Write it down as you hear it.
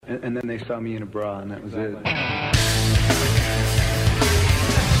And then they saw me in a bra, and that was it.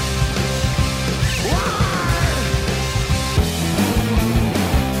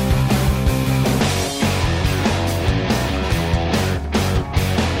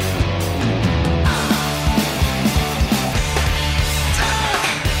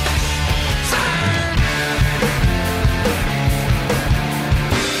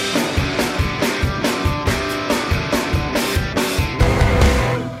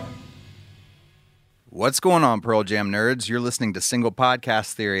 What's going on, Pearl Jam nerds? You're listening to Single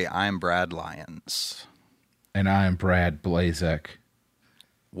Podcast Theory. I'm Brad Lyons. And I'm Brad Blazek.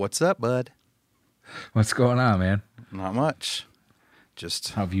 What's up, bud? What's going on, man? Not much.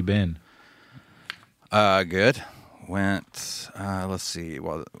 Just How have you been? Good. Let's see.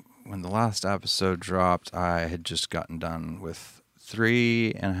 Well, when the last episode dropped, I had just gotten done with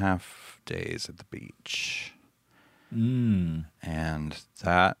 3.5 days at the beach. And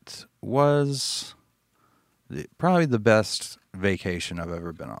that was probably the best vacation I've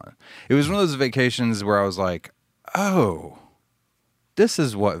ever been on. It was one of those vacations where I was like, oh, this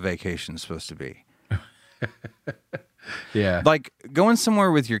is what vacation's supposed to be. Yeah. Like going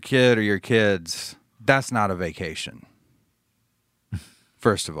somewhere with your kid or your kids, that's not a vacation.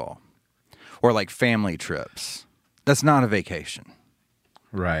 First of all. Or like family trips. That's not a vacation.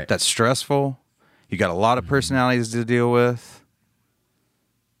 Right. That's stressful. You got a lot of personalities to deal with.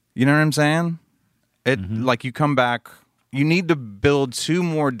 You know what I'm saying? Like you come back, you need to build 2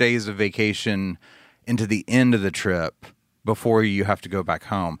 more days of vacation into the end of the trip before you have to go back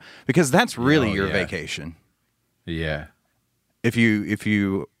home, because that's really your vacation. Yeah. If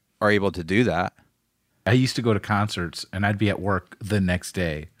you are able to do that. I used to go to concerts and I'd be at work the next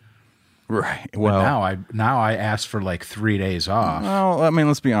day. Right. Well, now I ask for like 3 days off. Well, I mean,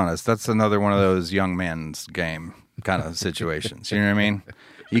 let's be honest. That's another one of those young man's game kind of situations. You know what I mean?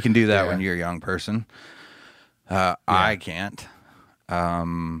 You can do that when you're a young person. I can't. I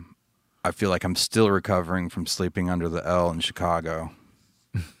feel like I'm still recovering from sleeping under the L in Chicago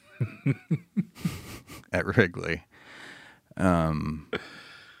at Wrigley. You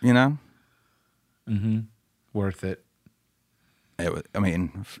know? Mm-hmm. Worth it.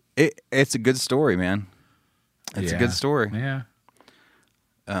 It's a good story, man. It's a good story. Yeah.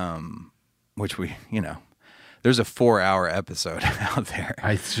 Which there's a 4-hour episode out there.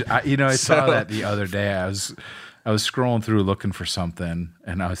 I saw that the other day. I was scrolling through looking for something,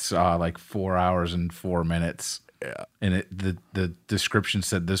 and I saw like 4 hours and 4 minutes. Yeah. And the description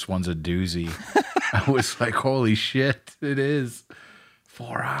said this one's a doozy. I was like, holy shit, it is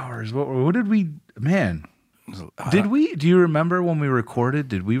 4 hours. What did we, man? Do you remember when we recorded?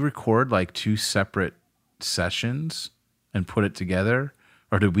 Did we record like 2 separate sessions and put it together?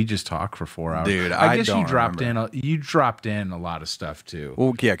 Or did we just talk for 4 hours? Dude, I guess you dropped in a lot of stuff too.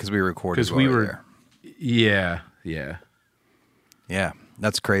 Well, yeah, because we recorded. Because we were there. Yeah. Yeah,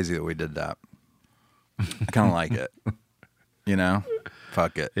 that's crazy that we did that. I kind of like it. You know?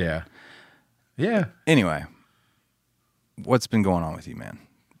 Fuck it. Yeah. Yeah. Anyway, what's been going on with you, man?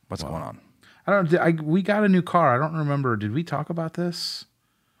 What's going on? We got a new car. I don't remember. Did we talk about this?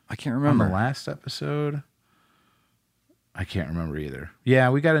 I can't remember. On the last episode? I can't remember either.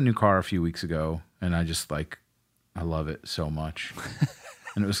 Yeah, we got a new car a few weeks ago, and I love it so much.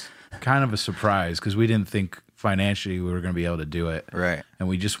 And it was kind of a surprise because we didn't think financially we were going to be able to do it. Right. And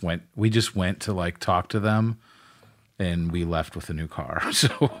we just went to like talk to them, and we left with a new car. So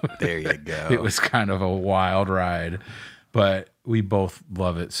there you go. It was kind of a wild ride, but we both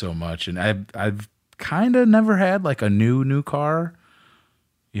love it so much. And I've kind of never had like a new car.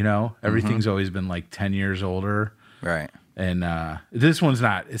 You know, everything's always been like 10 years older. Right. And this one's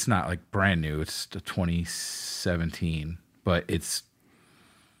it's not like brand new. It's a 2017, but it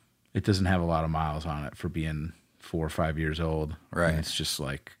doesn't have a lot of miles on it for being 4 or 5 years old. Right. And it's just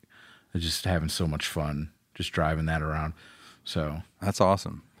like, just having so much fun just driving that around. So that's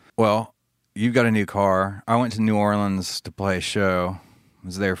awesome. Well, you've got a new car. I went to New Orleans to play a show. I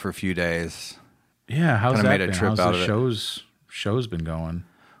was there for a few days. Yeah, how's Kinda that made a been? trip How's out the of it. show's been going?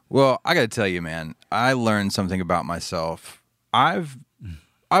 Well, I got to tell you, man, I learned something about myself. I've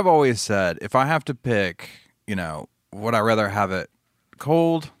always said if I have to pick, would I rather have it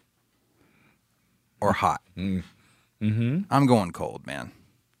cold or hot? Mm-hmm. I'm going cold, man.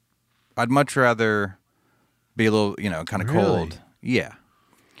 I'd much rather be a little, kind of cold. Yeah.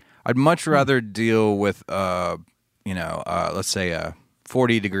 I'd much rather deal with, let's say a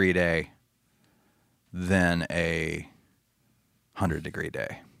 40-degree day than a 100-degree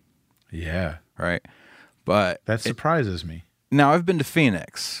day. Yeah. Right? But that surprises me. Now, I've been to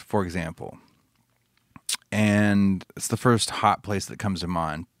Phoenix, for example, and it's the first hot place that comes to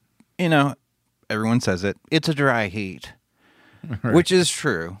mind. you know, everyone says it. It's a dry heat, which is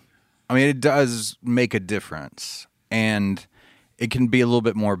true. I mean, it does make a difference, and it can be a little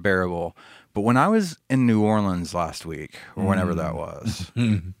bit more bearable. But when I was in New Orleans last week, or whenever that was,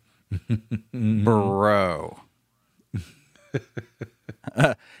 bro,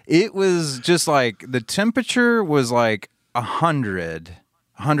 it was just like the temperature was like 100,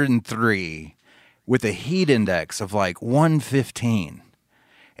 103 with a heat index of like 115.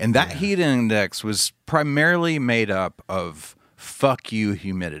 And that heat index was primarily made up of fuck you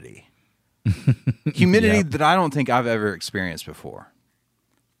humidity. Humidity that I don't think I've ever experienced before.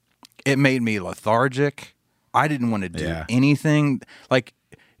 It made me lethargic. I didn't want to do anything. Like,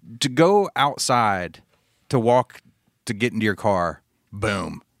 to go outside to walk to get into your car,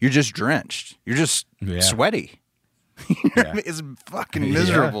 boom, you're just drenched. You're just sweaty. It's fucking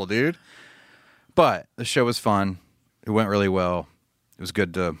miserable, dude. But the show was fun. It went really well. It was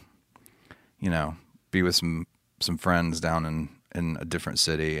good to, you know, be with some friends down in a different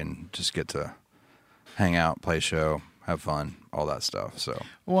city and just get to hang out, play a show, have fun, all that stuff. So,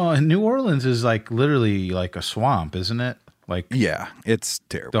 well, and New Orleans is like literally like a swamp, isn't it? Like, yeah, it's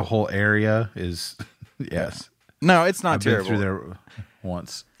terrible. The whole area is, yes. No, it's not I've terrible. been through there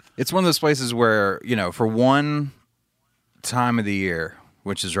once. It's one of those places where, you know, for one time of the year,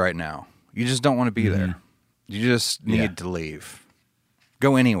 which is right now, you just don't want to be there. You just need to leave.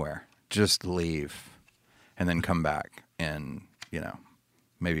 Go anywhere. Just leave. And then come back in, you know,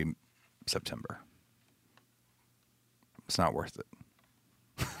 maybe September. It's not worth it.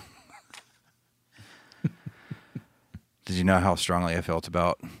 Did you know how strongly I felt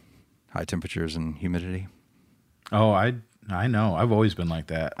about high temperatures and humidity? Oh, I know. I've always been like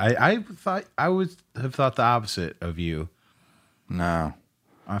that. I thought I would have thought the opposite of you. No.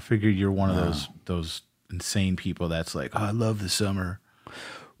 I figured you're one of those insane people that's like, oh, I love the summer.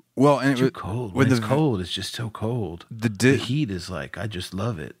 Well, and it's too cold. When it's cold, it's just so cold. The heat is like, I just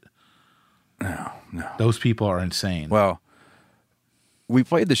love it. No. Those people are insane. Well, we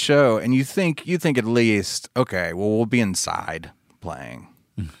played the show, and you think at least, okay, well, we'll be inside playing,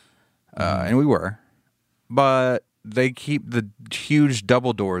 and we were, but they keep the huge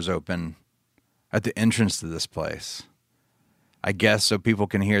double doors open at the entrance to this place. I guess so people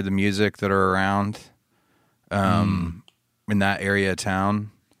can hear the music that are around in that area of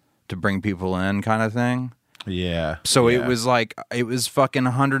town to bring people in, kind of thing. Yeah. So it was like, it was fucking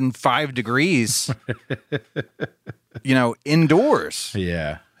 105 degrees, you know, indoors.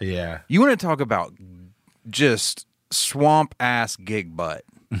 Yeah. You want to talk about just swamp ass gig butt.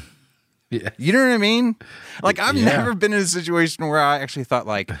 Yeah. You know what I mean? Like, I've never been in a situation where I actually thought,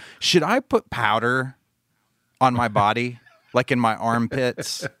 like, should I put powder on my body? Like in my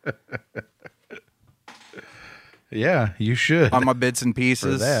armpits? Yeah, you should. On my bits and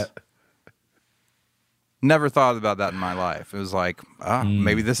pieces? For that. Never thought about that in my life. It was like,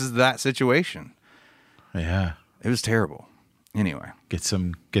 maybe this is that situation. Yeah. It was terrible. Anyway. Get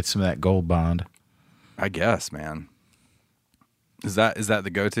some of that Gold Bond. I guess, man. Is that the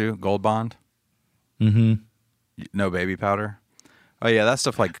go-to? Gold Bond? Mm-hmm. No baby powder? Oh, yeah, that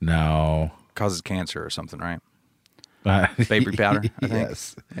stuff like causes cancer or something, right? Baby powder, I think.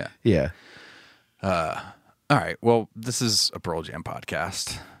 Yes. Yeah. All right. Well, this is a Pearl Jam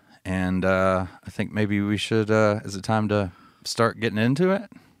podcast, and I think maybe we should. Is it time to start getting into it?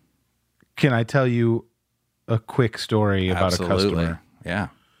 Can I tell you a quick story about a customer? Yeah.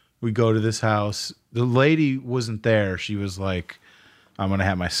 We go to this house. The lady wasn't there. She was like, "I'm going to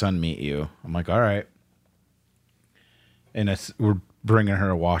have my son meet you." I'm like, "All right." And we're bringing her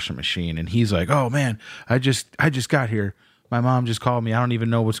a washing machine, and he's like, "Oh man, I just got here. My mom just called me. I don't even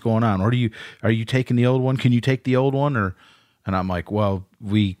know what's going on. Or are you taking the old one? Can you take the old one?" And I'm like, "Well,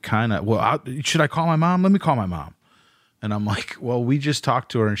 should I call my mom? Let me call my mom." And I'm like, "Well, we just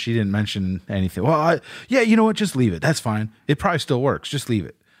talked to her and she didn't mention anything." "Well, you know what? Just leave it. That's fine. It probably still works. Just leave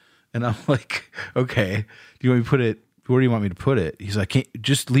it." And I'm like, "Okay. Do you want me to put it? Where do you want me to put it?" He's like, "Can't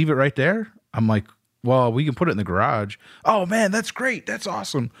just leave it right there?" I'm like, "Well, we can put it in the garage." "Oh man, that's great. That's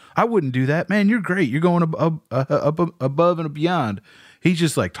awesome. I wouldn't do that, man. You're great. You're going above and beyond." He's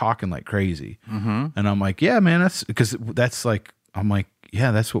just like talking like crazy, and I'm like, "Yeah, man. That's like." I'm like,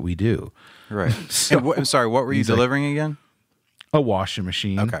 "Yeah, that's what we do." Right. So, I'm sorry. What were you delivering again? A washing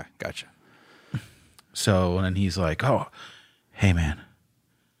machine. Okay, gotcha. So and then he's like, "Oh, hey man,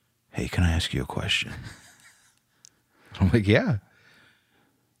 hey, can I ask you a question?" I'm like, "Yeah."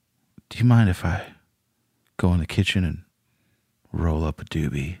 "Do you mind if I go in the kitchen and roll up a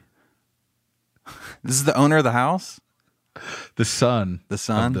doobie?" This is the owner of the house? The son. The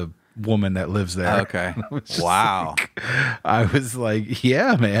son? Of woman that lives there. Okay. I was just Wow. I was like,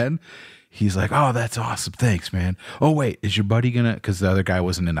 yeah, man. He's like, oh, that's awesome. Thanks, man. Oh, wait, is your buddy gonna? Because the other guy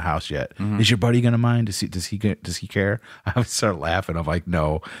wasn't in the house yet. Is your buddy gonna mind? Does he care? I would start laughing. I'm like,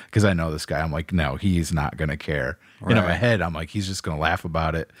 no, because I know this guy. I'm like, no, he's not gonna care. And in my Right. head, I'm like, he's just gonna laugh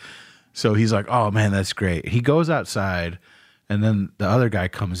about it. So he's like, oh man, that's great. He goes outside, and then the other guy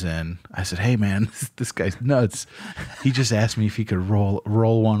comes in. I said, hey man, this guy's nuts. He just asked me if he could roll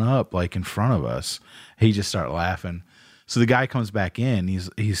one up like in front of us. He just started laughing. So the guy comes back in.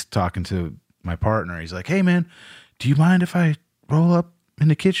 He's talking to my partner. He's like, hey man, do you mind if I roll up in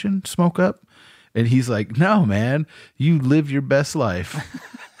the kitchen, smoke up? And he's like, no man, you live your best life.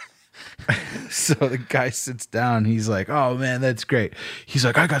 So the guy sits down. He's like, oh man, that's great. He's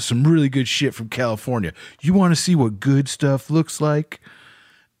like, I got some really good shit from California. You want to see what good stuff looks like?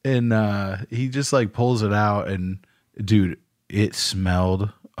 And he just like pulls it out, and dude, it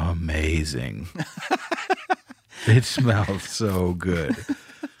smelled amazing. It smelled so good.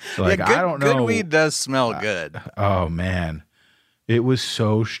 So, like, Yeah, good, I don't know. Good weed does smell good. Oh man, it was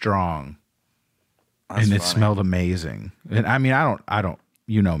so strong. That's and it funny. smelled amazing. And I mean, I don't,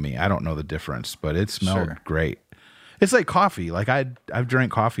 you know me, I don't know the difference, but it smelled Sure. great. It's like coffee. Like I've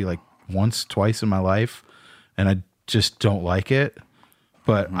drank coffee like once, twice in my life, and I just don't like it.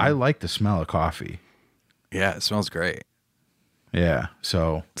 But I like the smell of coffee. Yeah, it smells great. Yeah.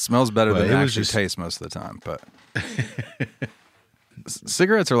 So It smells better But than it it was actually just- tastes most of the time. But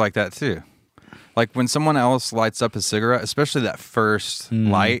cigarettes are like that too. Like when someone else lights up a cigarette, especially that first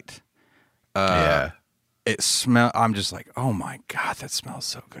light, yeah, it smell. I'm just like, oh my god, that smells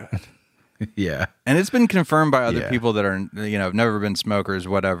so good. yeah, And it's been confirmed by other Yeah. people that are, have never been smokers,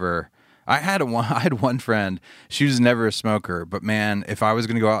 whatever. I had one friend. She was never a smoker, but man, if I was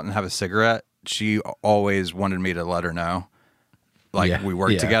going to go out and have a cigarette, she always wanted me to let her know. Like Yeah, we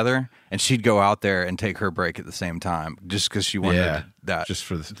worked yeah. together, and she'd go out there and take her break at the same time, just because she wanted yeah. that Just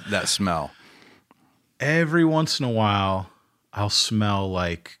for the, that smell. every once in a while, I'll smell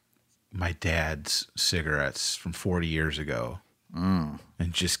like my dad's cigarettes from 40 years ago, and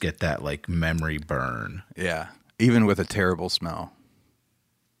just get that like memory burn. Yeah, even with a terrible smell.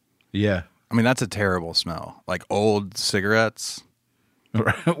 Yeah. I mean, that's a terrible smell. Like old cigarettes.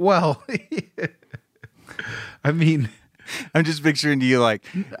 Well, I mean, I'm just picturing you like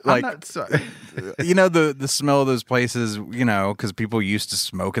I'm not sorry. the smell of those places, because people used to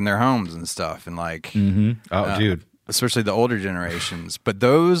smoke in their homes and stuff, and like, Oh, dude. especially the older generations. But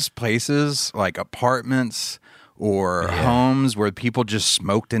those places, like apartments or homes where people just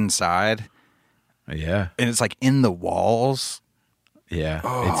smoked inside, Yeah. and it's like in the walls. Yeah.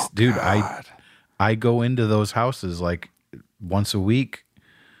 Oh, It's dude, God. I go into those houses like once a week,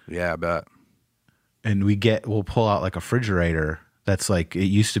 Yeah, I bet. and we'll pull out like a refrigerator that's like, it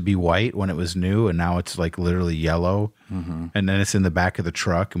used to be white when it was new, and now it's like literally yellow. And then it's in the back of the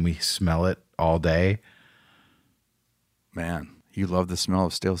truck, and we smell it all day. Man, you love the smell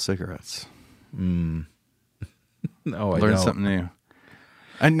of stale cigarettes. No, I Learn don't. something new.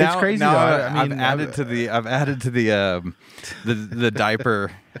 And now, crazy, now though. I've added to the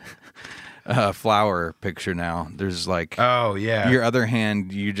diaper flower picture. Now there's like Oh yeah. your other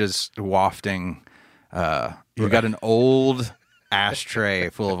hand, you just wafting. You got an old ashtray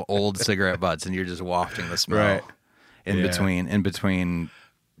full of old cigarette butts, and you're just wafting the smell Right. in Yeah. between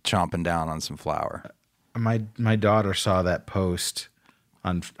chomping down on some flour. My daughter saw that post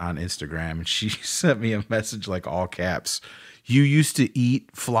on Instagram, and she sent me a message like all caps. You used to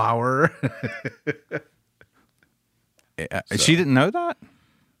eat flour. She didn't know that.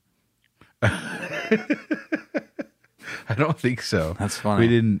 I don't think so. That's funny. We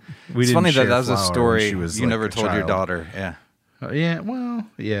didn't. It's funny that share that was a flour when story she was you like never a told your child. daughter. Yeah, Yeah. Well.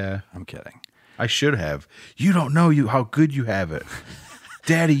 Yeah. I'm kidding. I should have. You don't know how good you have it.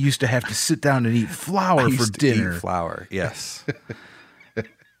 Daddy used to have to sit down and eat flour I for used to eat dinner. flour. Yes,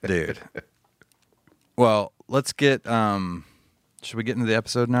 dude. Well, let's get. Should we get into the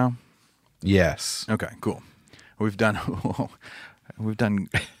episode now? Yes. Okay, cool. We've done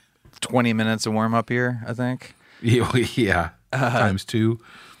 20 minutes of warm up here, I think. Yeah. Times two.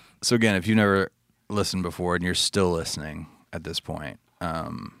 So again, if you've never listened before and you're still listening at this point,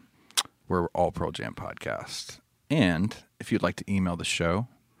 we're All Pearl Jam Podcast. And if you'd like to email the show,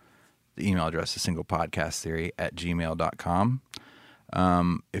 the email address is singlepodcasttheory@gmail.com.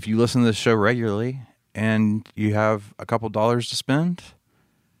 If you listen to this show regularly and you have a couple dollars to spend,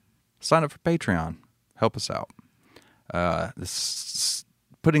 sign up for Patreon. Help us out.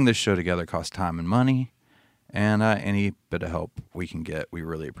 Putting this show together costs time and money, And any bit of help we can get, we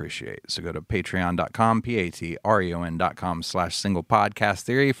really appreciate. So go to patreon.com, patreon.com/single podcast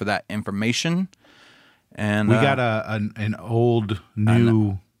theory for that information. And we got an old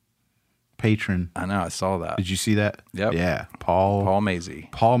new patron. I know, I saw that. Did you see that? Yep. Yeah, Paul Mazie.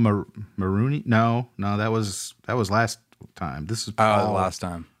 Paul Marooney. No, that was last time. This is Paul last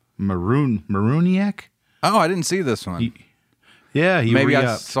time. Marooniak. Oh, I didn't see this one. He Maybe I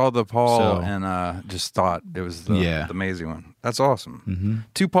re-upped. saw the Paul So- and just thought it was the amazing one. That's awesome. Mm-hmm.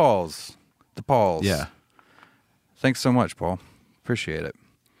 2 Pauls. The Pauls. Yeah. Thanks so much, Paul. Appreciate it.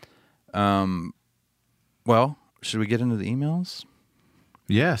 Well, should we get into the emails?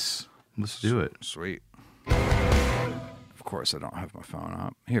 Yes. Let's do it. Sweet. Of course, I don't have my phone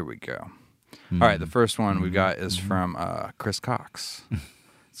up. Here we go. All right, the first one we got is from Chris Cox.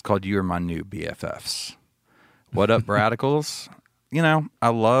 It's called "You Are My New BFFs." What up, Radicals? You know, I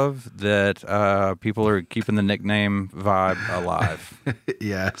love that people are keeping the nickname vibe alive.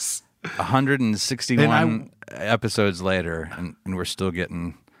 Yes. 161 episodes later, and we're still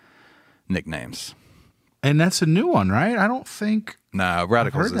getting nicknames. And that's a new one, right? I don't think No, I've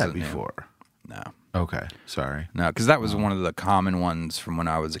Radicals heard that isn't new. before. No. Okay. Sorry. No, because that was one of the common ones from when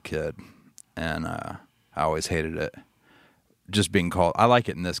I was a kid, and I always hated it. Just being called. I like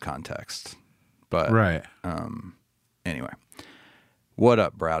it in this context, but Right. anyway. What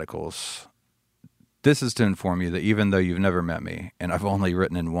up, Radicals? This is to inform you that even though you've never met me, and I've only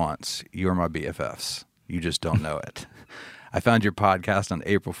written in once, you are my BFFs. You just don't know it. I found your podcast on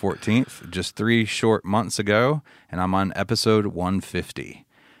April 14th, just 3 short months ago, and I'm on episode 150.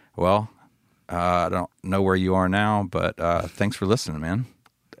 Well, I don't know where you are now, but thanks for listening, man.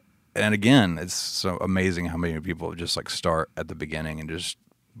 And again, it's so amazing how many people just like start at the beginning and just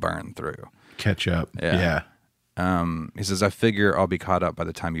burn through. Catch up. Yeah. Yeah. He says, I figure I'll be caught up by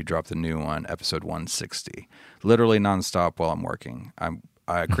the time you drop the new one, episode 160. Literally nonstop while I'm working.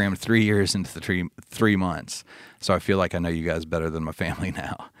 I crammed 3 years into the 3 months, so I feel like I know you guys better than my family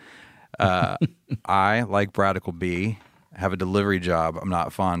now. I, like Radical B, have a delivery job I'm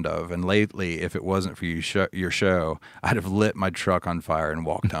not fond of, and lately, if it wasn't for your show, I'd have lit my truck on fire and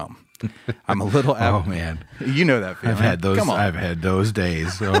walked home. I'm a little Oh man, you know that feeling. I've had those. Come on. I've had those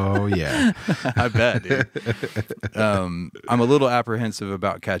days. Oh yeah. I bet, dude. I'm a little apprehensive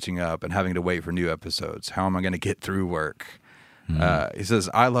about catching up and having to wait for new episodes. How am I going to get through work? He says,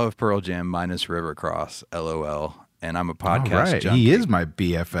 I love Pearl Jam minus Rivercross, LOL. And I'm a podcast All right. junkie. He is my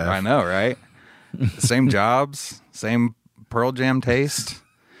BFF. I know, right? Same jobs, same Pearl Jam taste,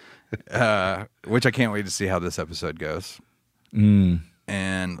 which I can't wait to see how this episode goes.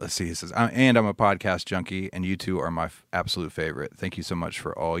 And let's see, he says, and I'm a podcast junkie, and you two are my absolute favorite. Thank you so much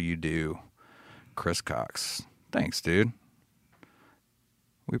for all you do, Chris Cox. Thanks, dude.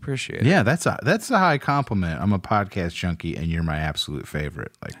 We appreciate it. Yeah, that's a high compliment. I'm a podcast junkie, and you're my absolute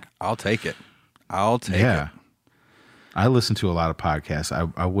favorite. Like, I'll take it. I'll take it. I listen to a lot of podcasts.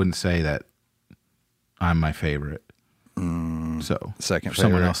 I wouldn't say that I'm my favorite. So Second for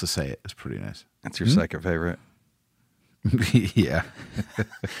someone favorite. else to say it is pretty nice. That's your second favorite. Yeah.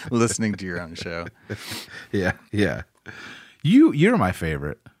 Listening to your own show. Yeah. Yeah. You're my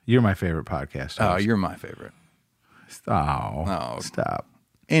favorite. You're my favorite podcast Oh, host. you're my favorite. Oh, stop.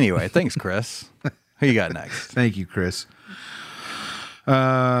 Anyway, thanks, Chris. Who you got next? Thank you, Chris.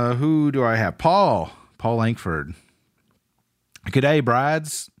 Who do I have? Paul Langford. G'day,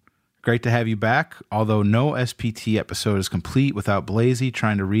 brides. Great to have you back. Although no SPT episode is complete without Blazy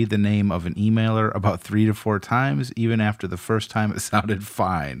trying to read the name of an emailer about 3 to 4 times, even after the first time it sounded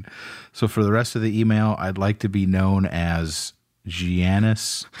fine. So for the rest of the email, I'd like to be known as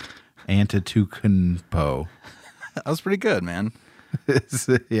Giannis Antetokounmpo. That was pretty good, man.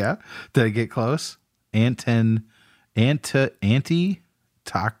 Yeah. Did I get close?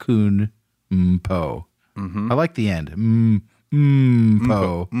 Antetokounmpo. I like the end.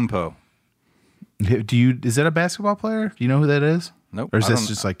 Po. Mpo. Is that a basketball player? Do you know who that is? Nope. Or is I this don't-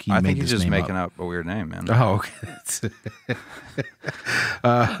 just like he I made think he's this just name making up? up a weird name, man. Oh,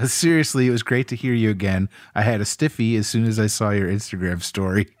 okay. Seriously, it was great to hear you again. I had a stiffy as soon as I saw your Instagram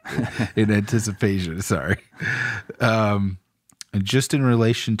story in anticipation. Sorry. Just in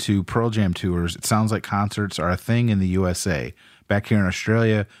relation to Pearl Jam tours, it sounds like concerts are a thing in the USA. Back here in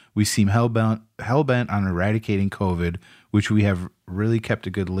Australia, we seem hell-bent on eradicating COVID, which we have really kept a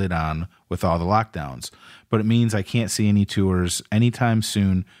good lid on with all the lockdowns. But it means I can't see any tours anytime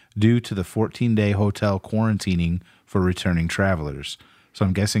soon due to the 14-day hotel quarantining for returning travelers. So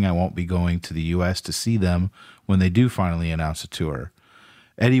I'm guessing I won't be going to the U.S. to see them when they do finally announce a tour.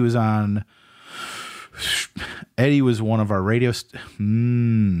 Eddie was one of our radio...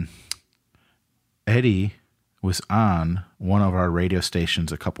 Eddie was on one of our radio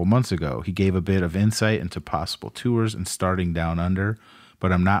stations a couple months ago. He gave a bit of insight into possible tours and starting down under,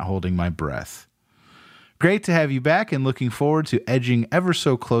 but I'm not holding my breath. Great to have you back and looking forward to edging ever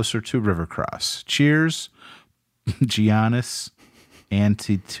so closer to Rivercross. Cheers, Giannis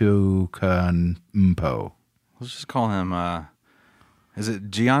Antetokounmpo. Let's just call him, is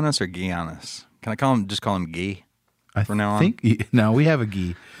it Giannis or Giannis? Can I just call him Gee from now on? No, we have a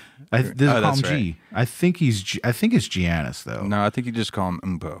Gee. Call him that's G. I think it's Giannis though. No, I think you just call him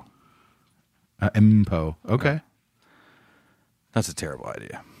Umpo. Mpo. Okay. Yeah. That's a terrible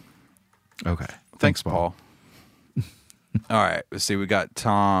idea. Okay. Thanks, Paul. All right. Let's see. We got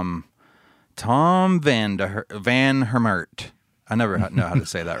Tom Van Hermert. I never know how to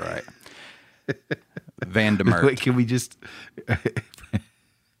say that right. Van der Mert. Wait, can we just...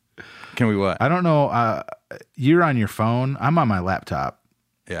 Can we what? I don't know. You're on your phone. I'm on my laptop.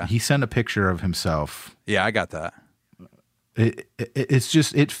 Yeah. He sent a picture of himself. Yeah, I got that. It's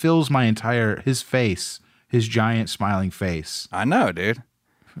just, it fills my entire... His face, his giant smiling face. I know, dude.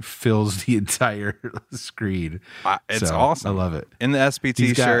 Fills the entire screen. It's awesome. I love it. In the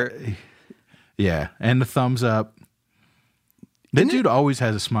SBT shirt. Yeah, and the thumbs up. That dude always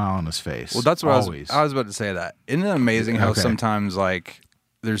has a smile on his face. Well, that's what always. I was about to say that. Isn't it amazing how sometimes, like,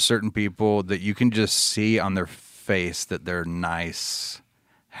 there's certain people that you can just see on their face that they're nice,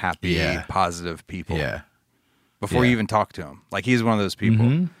 happy, positive people. Yeah. Before you even talk to them. Like, he's one of those people.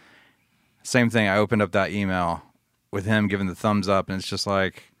 Mm-hmm. Same thing. I opened up that email with him giving the thumbs up, and it's just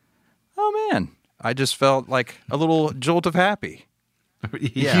like, oh, man. I just felt like a little jolt of happy.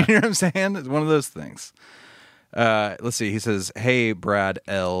 Yeah. You know what I'm saying? It's one of those things. Let's see. He says, "Hey, Brad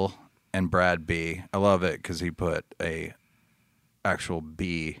L and Brad B." I love it because he put a actual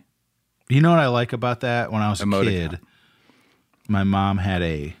B. You know what I like about that? When I was a Emoticon. kid, my mom had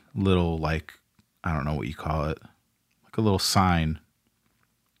a little, like, I don't know what you call it, like a little sign,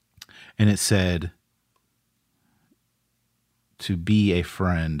 and it said, "To be a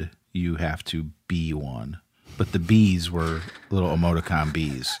friend, you have to be one." But the bees were little emoticon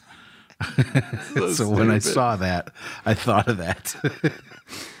bees. So when I saw that, I thought of that.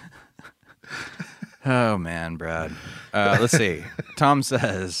 Oh, man, Brad. Let's see. Tom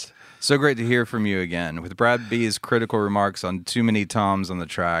says, "So great to hear from you again. With Brad B's critical remarks on too many Toms on the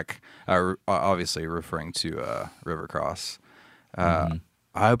track," obviously referring to Rivercross. I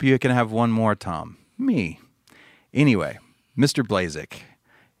hope you can have one more Tom. Me. Anyway, Mr. Blazik,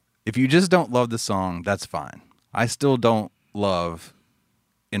 if you just don't love the song, that's fine. I still don't love,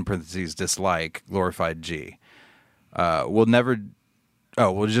 in parentheses, dislike, Glorified G. We'll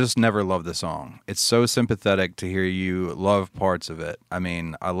just never love the song. It's so sympathetic to hear you love parts of it. I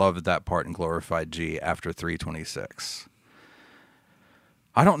mean, I loved that part in Glorified G after 326.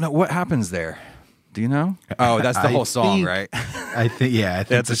 I don't know what happens there. Do you know? Oh, that's the whole song, right? I think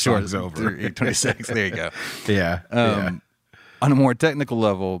That's the a short song's over. 326. There you go. Yeah. On a more technical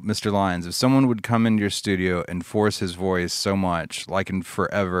level, Mr. Lyons, if someone would come into your studio and force his voice so much, like in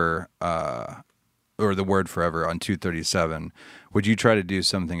Forever, or the word Forever on 237, would you try to do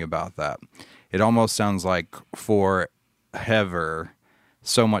something about that? It almost sounds like forever,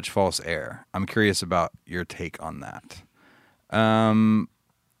 so much false air. I'm curious about your take on that.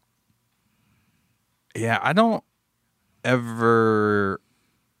 Yeah, I don't ever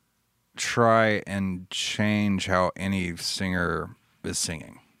try and change how any singer is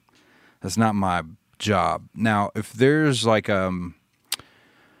singing. That's not my job. Now, if there's like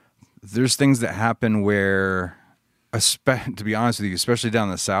there's things that happen where, to be honest with you, especially down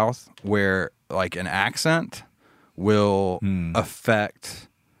in the South, where like an accent will affect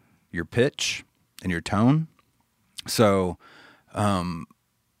your pitch and your tone. So,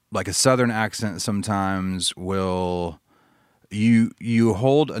 like a Southern accent sometimes will, you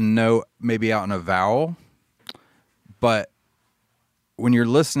hold a note maybe out in a vowel, but when you're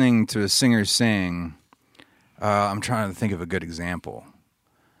listening to a singer sing, I'm trying to think of a good example.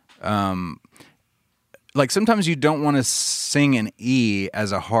 Like sometimes you don't want to sing an E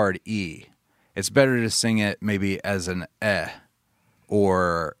as a hard E. It's better to sing it maybe as an eh,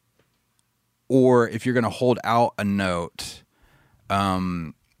 or if you're going to hold out a note,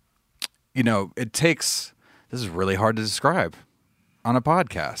 it takes, this is really hard to describe on a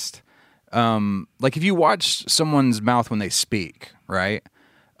podcast. Like if you watch someone's mouth when they speak, right?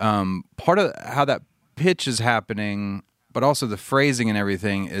 Part of how that pitch is happening, but also the phrasing and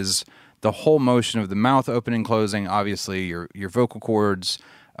everything is the whole motion of the mouth opening, closing, obviously your vocal cords,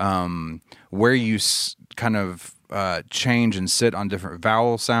 where you kind of change and sit on different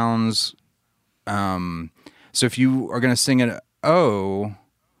vowel sounds. So if you are going to sing an O,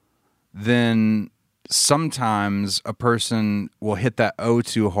 then sometimes a person will hit that O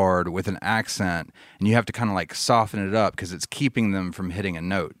too hard with an accent, and you have to kind of like soften it up because it's keeping them from hitting a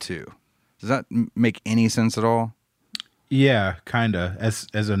note too. Does that make any sense at all? Yeah, kind of. As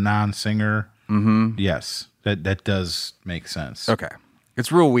a non-singer, yes, that does make sense. Okay.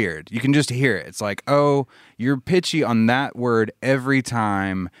 It's real weird. You can just hear it. It's like, oh, you're pitchy on that word every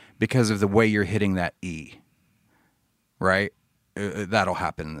time because of the way you're hitting that E. Right? That'll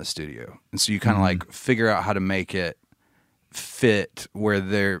happen in the studio. And so you kind of like figure out how to make it fit where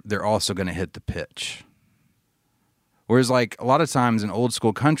they're also going to hit the pitch. Whereas like a lot of times in old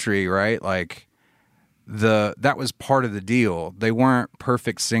school country, right? Like that was part of the deal. They weren't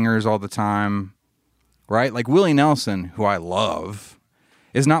perfect singers all the time, right? Like Willie Nelson, who I love,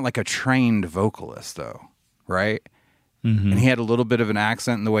 is not like a trained vocalist though, right? And he had a little bit of an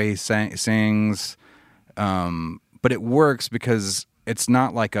accent in the way he sings, but it works because it's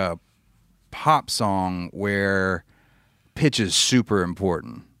not like a pop song where pitch is super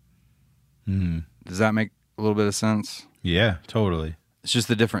important. Does that make a little bit of sense? Yeah, totally. It's just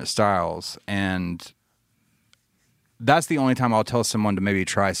the different styles, and that's the only time I'll tell someone to maybe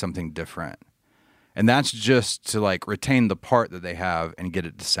try something different. And that's just to like retain the part that they have and get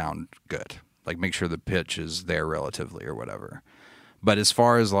it to sound good. Like make sure the pitch is there relatively or whatever. But as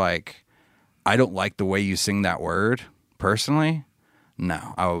far as like, I don't like the way you sing that word personally.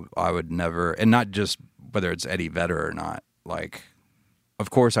 No, I would never, and not just whether it's Eddie Vedder or not. Like, of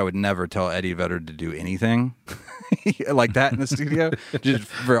course, I would never tell Eddie Vedder to do anything like that in the studio, just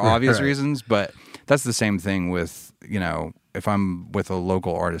for obvious reasons. But that's the same thing with, you know, if I'm with a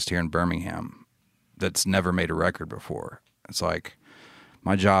local artist here in Birmingham that's never made a record before, it's like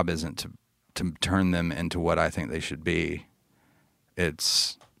my job isn't to turn them into what I think they should be.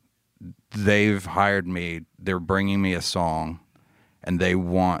 It's they've hired me, they're bringing me a song, and they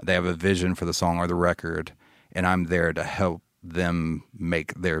have a vision for the song or the record, and I'm there to help them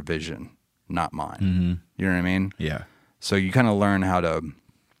make their vision, not mine. You know what I mean? Yeah. So you kind of learn how to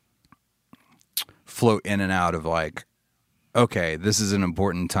float in and out of like, okay, this is an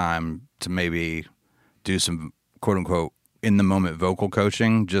important time to maybe do some quote unquote in the moment vocal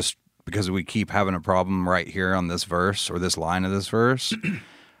coaching, just because we keep having a problem right here on this verse or this line of this verse,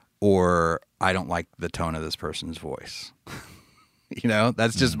 or I don't like the tone of this person's voice. You know,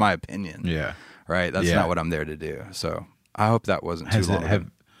 that's just my opinion. Yeah. Right? That's not what I'm there to do. So I hope that wasn't too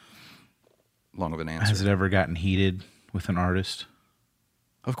long of an answer. Has it ever gotten heated with an artist?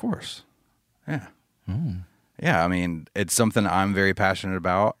 Of course. Yeah. Yeah, I mean, it's something I'm very passionate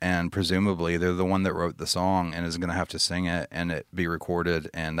about, and presumably they're the one that wrote the song and is going to have to sing it and it be recorded,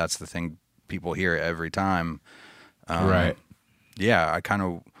 and that's the thing people hear every time. Right. Yeah, I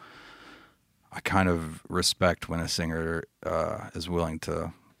kind of respect when a singer is willing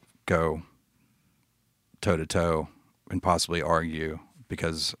to go toe-to-toe and possibly argue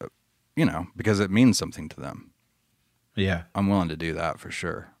because, you know, because it means something to them. Yeah. I'm willing to do that for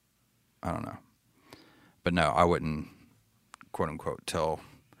sure. I don't know. But no, I wouldn't, quote unquote, tell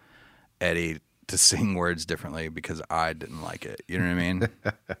Eddie to sing words differently because I didn't like it. You know what I mean?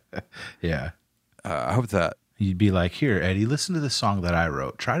 Yeah. I hope that. You'd be like, here, Eddie, listen to the song that I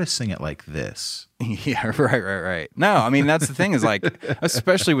wrote. Try to sing it like this. Yeah, right. No, I mean, that's the thing is like,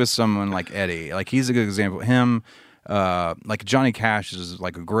 especially with someone like Eddie, like he's a good example. Him, like Johnny Cash is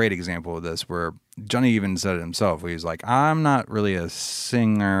like a great example of this, where Johnny even said it himself, where he's like, I'm not really a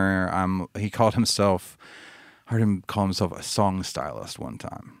singer. He called himself, I heard him call himself a song stylist one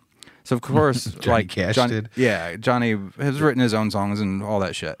time. So of course, Johnny Cash did? Yeah, Johnny has written his own songs and all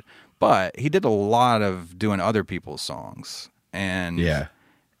that shit. But he did a lot of doing other people's songs. And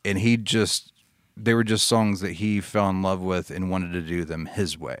he just, they were just songs that he fell in love with and wanted to do them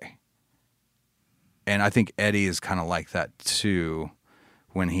his way. And I think Eddie is kind of like that too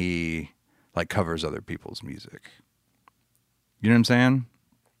when he like covers other people's music. You know what I'm saying?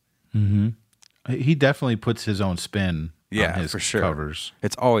 Mm-hmm. He definitely puts his own spin on his for sure. covers.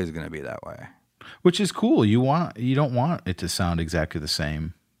 It's always going to be that way. Which is cool. You don't want it to sound exactly the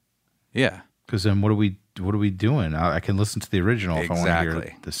same. Yeah. Because then what are we doing? I can listen to the original if I want to hear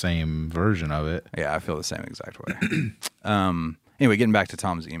Exactly. the same version of it. Yeah, I feel the same exact way. Anyway, getting back to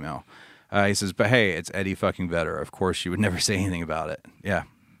Tom's email. He says, but hey, it's Eddie fucking Vedder. Of course, you would never say anything about it. Yeah,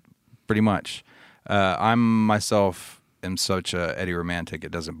 pretty much. I myself am such a Eddie romantic,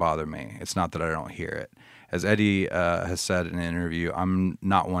 it doesn't bother me. It's not that I don't hear it. As Eddie has said in an interview, I'm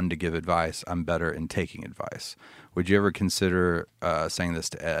not one to give advice. I'm better in taking advice. Would you ever consider saying this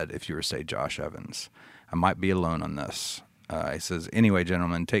to Ed if you were, say, Josh Evans? I might be alone on this. He says, anyway,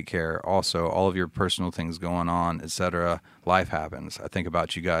 gentlemen, take care. Also, all of your personal things going on, etc. Life happens. I think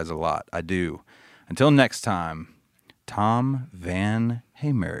about you guys a lot. I do. Until next time, Tom Van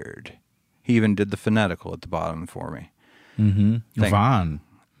Hamerd. He even did the phonetical at the bottom for me. Mm-hmm. Vaughn.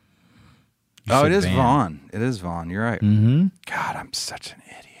 Oh, it is Vaughn. It is Vaughn. You're right. Mm-hmm. God, I'm such an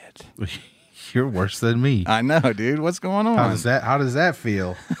idiot. You're worse than me. I know, dude. What's going on? How does that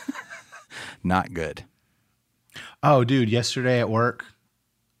feel? Not good. Oh, dude, yesterday at work,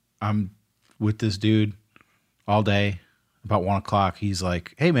 I'm with this dude all day. About 1 o'clock, he's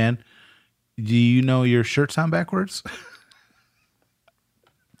like, "Hey, man, do you know your shirt's on backwards?"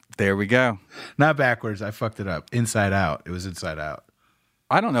 There we go. Not backwards. I fucked it up. Inside out. It was inside out.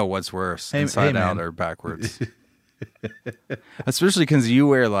 I don't know what's worse, Hey, inside out man. or backwards. Especially because you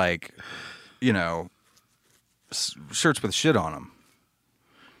wear, like, you know, shirts with shit on them.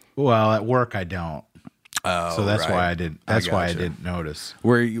 Well, at work I don't. Oh, So that's right. why I did. That's why I gotcha. didn't notice.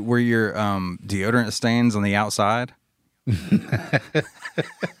 Were your deodorant stains on the outside?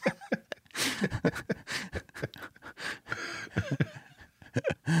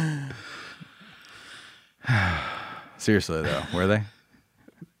 Seriously though, were they?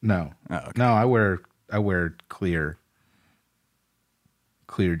 No. Oh, okay. No, I wear clear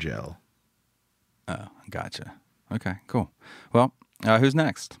gel. Oh, gotcha. Okay, cool. Well, who's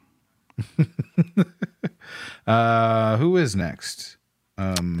next? Who is next?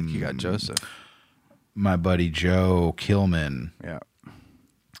 You got Joseph. My buddy Joe Kilman. Yeah.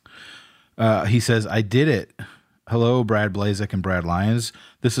 He says, "I did it. Hello, Brad Blazek and Brad Lyons.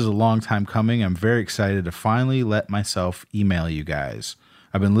 This is a long time coming. I'm very excited to finally let myself email you guys.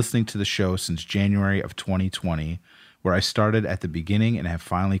 I've been listening to the show since January of 2020, where I started at the beginning and have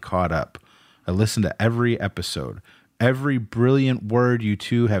finally caught up. I listened to every episode. Every brilliant word you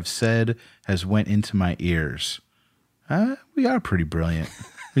two have said has went into my ears. We are pretty brilliant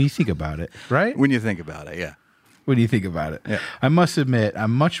when you think about it, right? When you think about it, yeah. What do you think about it? Yeah. I must admit,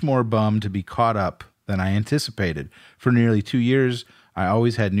 I'm much more bummed to be caught up than I anticipated. For nearly 2 years, I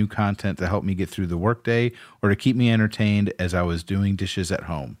always had new content to help me get through the workday or to keep me entertained as I was doing dishes at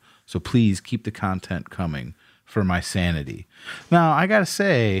home. So please keep the content coming for my sanity." Now, I got to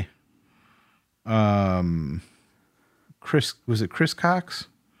say, Chris Cox?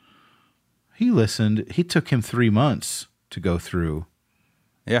 He listened. He took him 3 months to go through.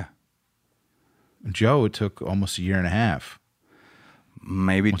 Yeah. Joe, it took almost a year and a half.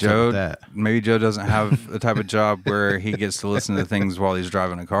 Maybe What's up Joe. with that? Maybe Joe doesn't have the type of job where he gets to listen to things while he's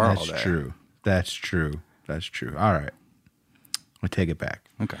driving a car all day. That's true. That's true. That's true. All right, I take it back.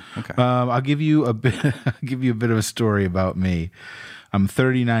 Okay. I'll give you a bit. I'll give you a bit of a story about me. I'm a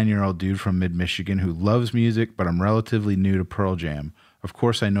 39-year-old dude from mid-Michigan who loves music, but I'm relatively new to Pearl Jam. Of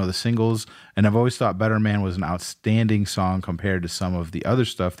course, I know the singles, and I've always thought Better Man was an outstanding song compared to some of the other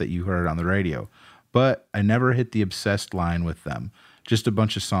stuff that you heard on the radio. But I never hit the obsessed line with them. Just a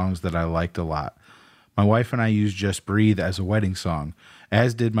bunch of songs that I liked a lot. My wife and I used Just Breathe as a wedding song,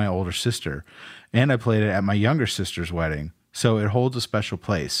 as did my older sister. And I played it at my younger sister's wedding, so it holds a special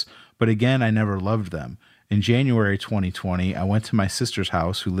place. But again, I never loved them. In January 2020, I went to my sister's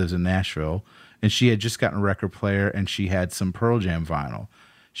house, who lives in Nashville, and she had just gotten a record player and she had some Pearl Jam vinyl.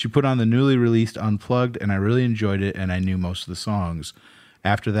 She put on the newly released Unplugged, and I really enjoyed it, and I knew most of the songs.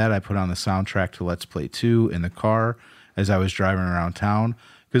 After that, I put on the soundtrack to Let's Play 2 in the car as I was driving around town,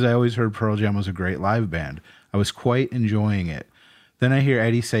 because I always heard Pearl Jam was a great live band. I was quite enjoying it. Then I hear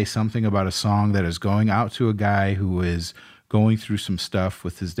Eddie say something about a song that is going out to a guy who is going through some stuff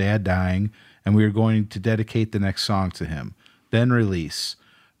with his dad dying, and we are going to dedicate the next song to him. Then release.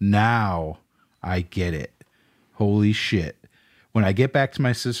 Now I get it. Holy shit. When I get back to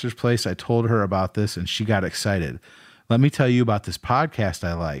my sister's place, I told her about this, and she got excited. Let me tell you about this podcast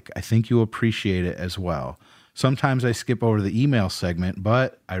I like. I think you'll appreciate it as well. Sometimes I skip over the email segment,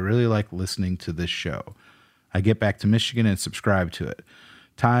 but I really like listening to this show. I get back to Michigan and subscribe to it.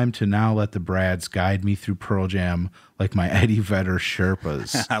 Time to now let the Brads guide me through Pearl Jam like my Eddie Vedder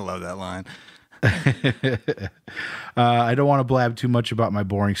Sherpas. I love that line. I don't want to blab too much about my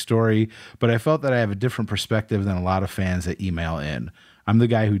boring story, but I felt that I have a different perspective than a lot of fans that email in. I'm the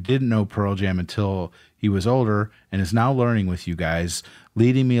guy who didn't know Pearl Jam until he was older and is now learning with you guys,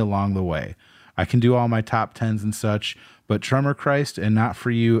 leading me along the way. I can do all my top 10s and such, but Tremor Christ and Not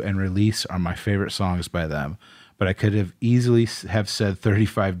For You and Release are my favorite songs by them. But I could have easily have said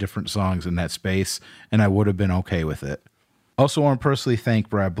 35 different songs in that space, and I would have been okay with it. Also want to personally thank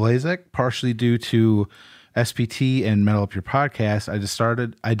Brad Blazek, partially due to SPT and Metal Up Your Podcast. I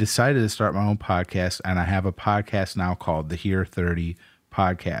decided to start my own podcast, and I have a podcast now called the Here 30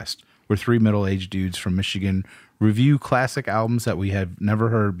 Podcast, where three middle-aged dudes from Michigan review classic albums that we have never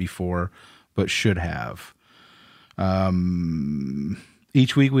heard before, but should have.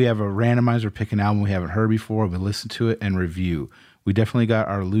 Each week we have a randomizer, pick an album we haven't heard before, we listen to it and review. We definitely got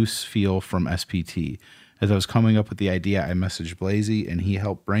our loose feel from SPT. As I was coming up with the idea, I messaged Blazy and he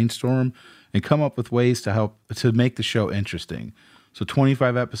helped brainstorm and come up with ways to help to make the show interesting. So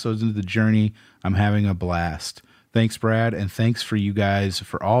 25 episodes into the journey, I'm having a blast. Thanks, Brad, and thanks for you guys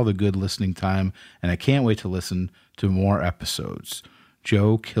for all the good listening time, and I can't wait to listen to more episodes.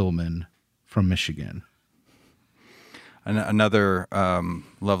 Joe Kilman from Michigan. Another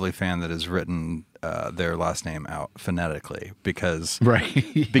lovely fan that has written their last name out phonetically because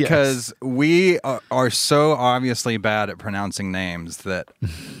Yes. we are so obviously bad at pronouncing names that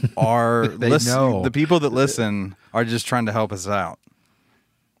our know. the people that listen are just trying to help us out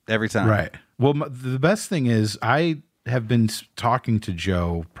every time. Right. Well, the best thing is I have been talking to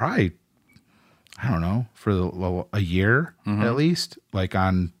Joe probably, I don't know, for a year at least, like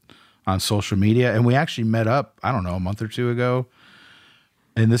on social media. And we actually met up, I don't know, a month or two ago.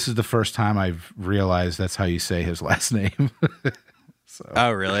 And this is the first time I've realized that's how you say his last name.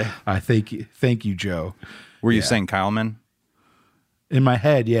 Oh, really? Thank you, Joe. Were you saying Kyleman? In my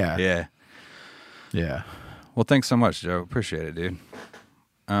head, yeah. Yeah. Yeah. Well, thanks so much, Joe. Appreciate it, dude.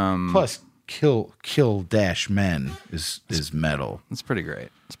 Plus, kill dash men is metal. It's pretty great.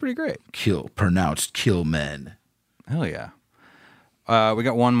 It's pretty great. Pronounced kill men. Hell yeah. We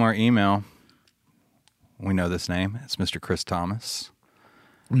got one more email. We know this name. It's Mr. Chris Thomas.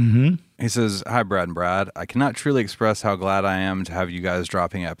 Mm-hmm. He says, "Hi, Brad and Brad. I cannot truly express how glad I am to have you guys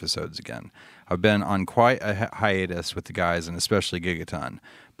dropping episodes again. I've been on quite a hiatus with the guys, and especially Gigaton.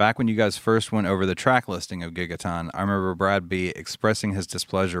 Back when you guys first went over the track listing of Gigaton, I remember Brad B expressing his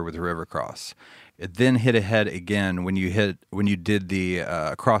displeasure with Rivercross. It then hit ahead again when you did the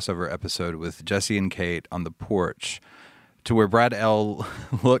crossover episode with Jesse and Kate on the porch, to where Brad L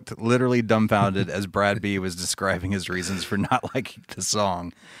looked literally dumbfounded as Brad B was describing his reasons for not liking the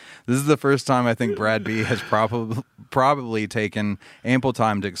song. This is the first time I think Brad B has probably taken ample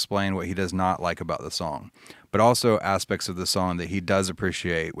time to explain what he does not like about the song, but also aspects of the song that he does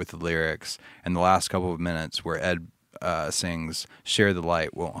appreciate with the lyrics and the last couple of minutes where Ed sings, "Share the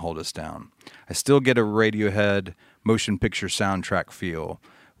light, won't hold us down." I still get a Radiohead motion picture soundtrack feel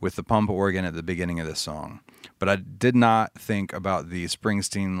with the pump organ at the beginning of the song, but I did not think about the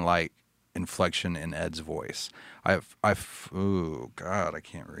Springsteen-like inflection in Ed's voice. Oh God, I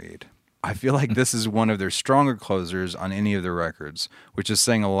can't read. I feel like this is one of their stronger closers on any of their records, which is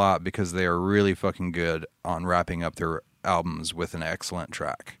saying a lot because they are really fucking good on wrapping up their albums with an excellent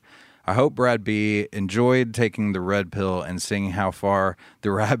track. I hope Brad B enjoyed taking the red pill and seeing how far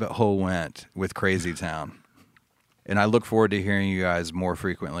the rabbit hole went with Crazy Town. And I look forward to hearing you guys more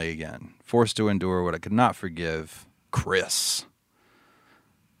frequently again. Forced to endure what I could not forgive, Chris.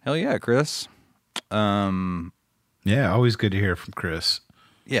 Hell yeah, Chris. Yeah, always good to hear from Chris.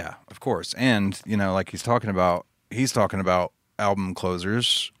 Yeah, of course. And, you know, like he's talking about album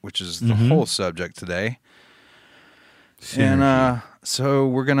closers, which is the whole subject today. Synergy. And so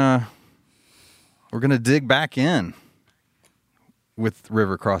we're gonna dig back in with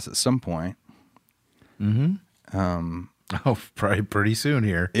Rivercross at some point. Oh, probably pretty soon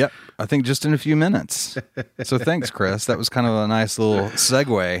here. Yep, I think just in a few minutes. So thanks, Chris. That was kind of a nice little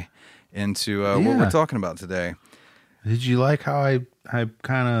segue into what Yeah. we're talking about today. Did you like how I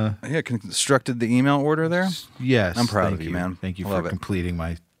kind of... Constructed the email order there. Yes. I'm proud of thank you, man. Thank you Love for it. completing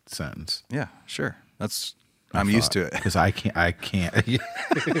my sentence. Yeah, sure. I'm used to it. Because I can't.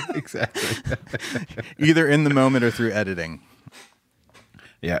 Exactly. Either in the moment or through editing.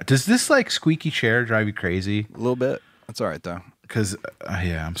 Yeah. Does this like squeaky chair drive you crazy? A little bit. That's all right though. Because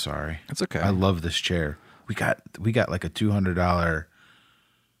yeah, I'm sorry. It's okay. I love this chair. We got like a $200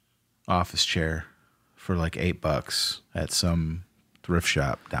 office chair for like $8 at some thrift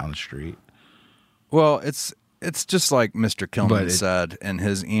shop down the street. Well, it's just like Mr. Kilman said in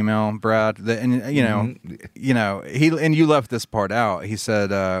his email, Brad. You left this part out. He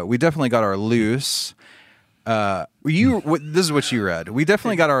said we definitely got our loose. This is what you read. We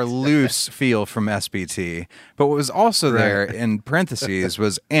definitely got our loose feel from SBT, but what was also there in parentheses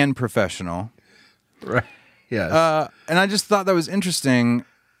was "and professional." Right. Yes. And I just thought that was interesting,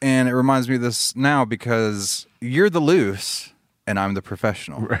 and it reminds me of this now because you're the loose and I'm the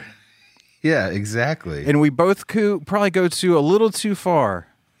professional. Right. Yeah, exactly. And we both could probably go a little too far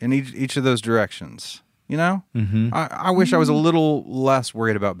in each of those directions. You know, I wish I was a little less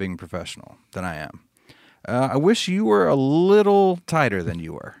worried about being professional than I am. I wish you were a little tighter than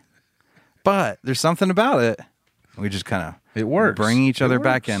you were, but there's something about it. We just kind of It works. Bring each It other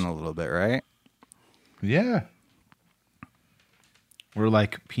back works. in a little bit, right? Yeah. We're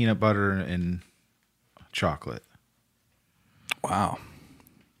like peanut butter and chocolate. Wow.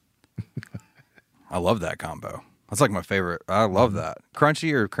 I love that combo. That's like my favorite. I love that.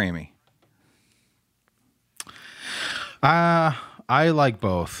 Crunchy or creamy? I like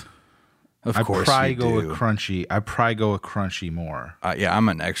both. Of I course probably you go do. with crunchy. I probably go with crunchy more. Yeah, I'm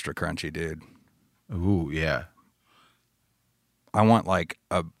an extra crunchy dude. Ooh, yeah. I want like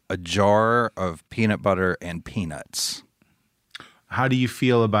a jar of peanut butter and peanuts. How do you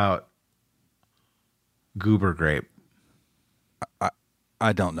feel about goober grape?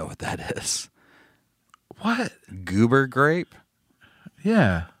 I don't know what that is. What? Goober grape?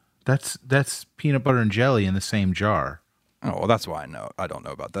 Yeah. That's peanut butter and jelly in the same jar. Oh, well, that's why I don't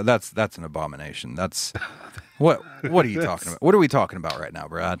know about that. That's an abomination. That's what are you talking about? What are we talking about right now,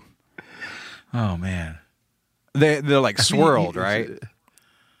 Brad? Oh man. They're like swirled, right?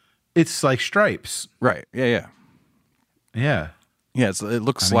 It's like stripes. Right. Yeah. Yeah. Yeah, it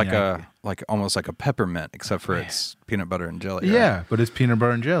looks I mean, like almost like a peppermint, except for it's peanut butter and jelly. Right? Yeah, but it's peanut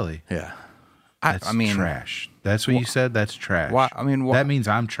butter and jelly. Yeah. That's I mean, trash. That's what you said? That's trash. Why? I mean, that means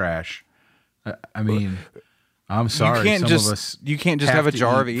I'm trash. I mean, I'm sorry. You can't Some just of us you can't just have a to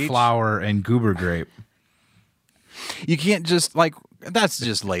jar of eat each. flour and goober grape. You can't just like that's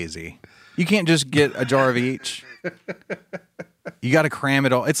just lazy. You can't just get a jar of each. You got to cram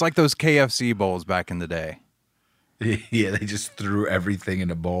it all. It's like those KFC bowls back in the day. Yeah, they just threw everything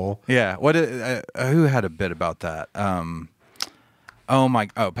in a bowl. Yeah. Who had a bit about that? Patton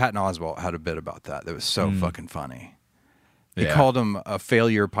Oswalt had a bit about that. That was so fucking funny. He called them a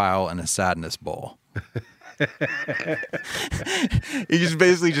failure pile and a sadness bowl. He just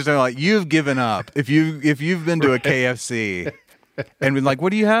basically just like, you've given up. If you've been to a KFC and been like,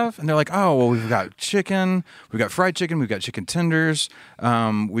 what do you have? And they're like, oh, well, we've got chicken, we've got fried chicken, we've got chicken tenders,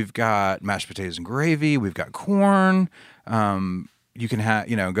 we've got mashed potatoes and gravy, we've got corn. You can have,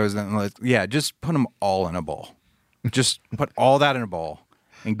 goes down. Like, yeah, just put them all in a bowl. Just put all that in a bowl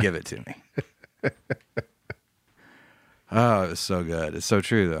and give it to me. Oh, it's so good. It's so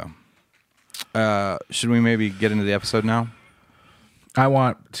true, though. Should we maybe get into the episode now? I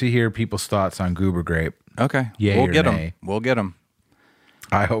want to hear people's thoughts on goober grape. Okay. Yay we'll or get nay? them. We'll get them.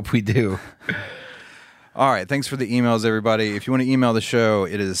 I hope we do. All right. Thanks for the emails, everybody. If you want to email the show,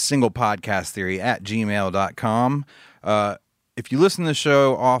 it is singlepodcasttheory@gmail.com. If you listen to the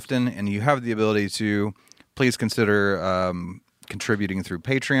show often and you have the ability to, please consider contributing through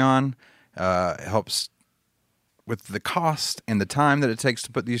Patreon. It helps with the cost and the time that it takes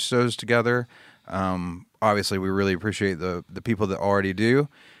to put these shows together. Obviously, we really appreciate the people that already do.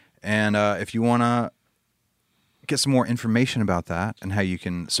 And if you want to get some more information about that and how you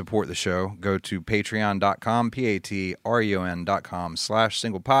can support the show, go to patreon.com,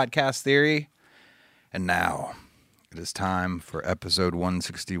 patreon.com/singlepodcasttheory. And now it is time for episode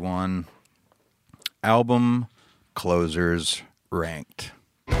 161, Album Closers Ranked.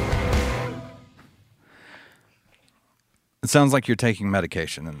 It sounds like you're taking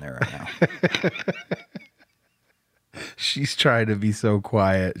medication in there right now. She's trying to be so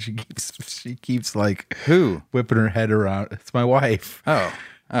quiet. She keeps like Who? whipping her head around. It's my wife. Oh,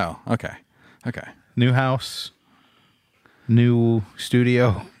 okay. New house, new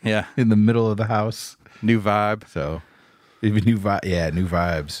studio Yeah. in the middle of the house. New vibe. So, even new vibe. Yeah, new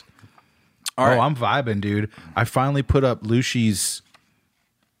vibes. All right. I'm vibing, dude. I finally put up Lucy's,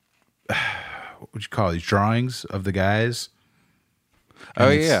 what would you call these drawings of the guys? Oh,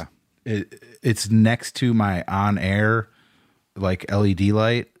 And yeah. It's next to my on air like LED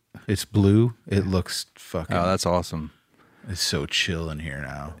light. It's blue. It looks fucking. Oh, that's awesome. It's so chill in here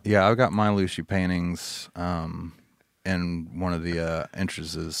now. Yeah, I've got my Lucy paintings in one of the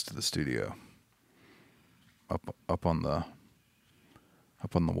entrances to the studio. Up on the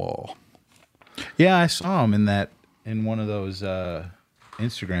wall. Yeah, I saw him in one of those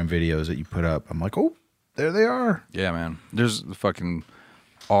Instagram videos that you put up. I'm like, oh, there they are. Yeah, man. There's the fucking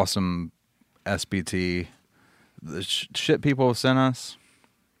awesome SBT. The shit people have sent us.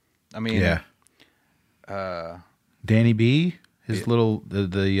 I mean, Yeah. Danny B, his little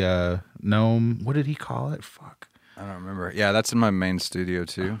the gnome. What did he call it? Fuck. I don't remember. Yeah, that's in my main studio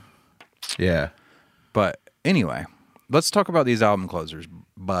too. Yeah. But anyway, let's talk about these album closers,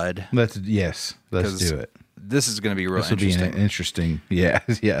 bud. Let's 'Cause do it. This is going to be real This will be interesting. interesting. Yeah.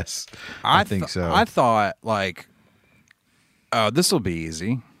 Yes. I think so. I thought like, oh, this will be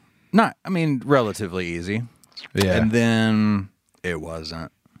easy. Relatively easy. Yeah. And then it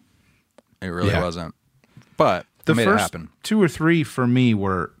wasn't. It really Yeah. wasn't. But The made it first happen. 2 or 3 for me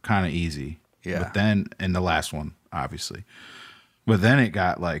were kind of easy. Yeah. But then, and the last one, obviously. But then it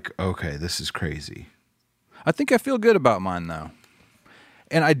got like, okay, this is crazy. I think I feel good about mine though.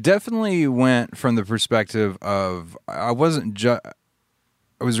 And I definitely went from the perspective of I wasn't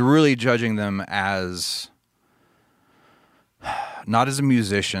was really judging them as not as a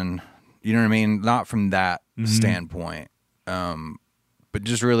musician, you know what I mean? Not from that standpoint, but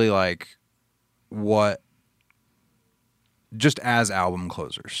just really like just as album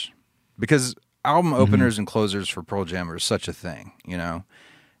closers, because album openers and closers for Pearl Jam are such a thing, you know,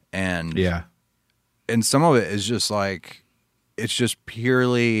 and some of it is just like, it's just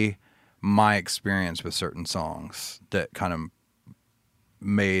purely my experience with certain songs that kind of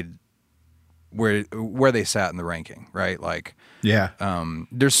made where they sat in the ranking, right? Like,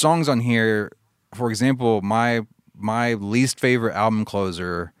 there's songs on here, for example, my least favorite album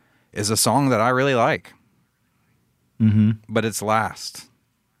closer is a song that I really like, but it's last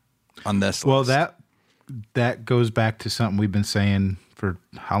on this Well, list. that goes back to something we've been saying for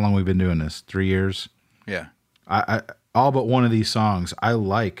how long we've been doing this? 3 years. Yeah. I all but one of these songs, I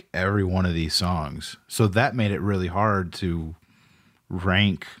like every one of these songs, so that made it really hard to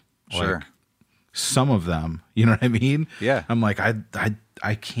rank like some of them. You know what I mean? Yeah. I'm like,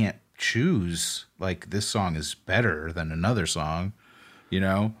 I can't choose. Like, this song is better than another song. You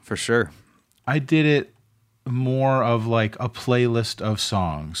know, For sure. I did it more of like a playlist of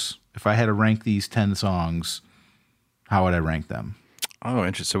songs. If I had to rank these 10 songs, how would I rank them? Oh,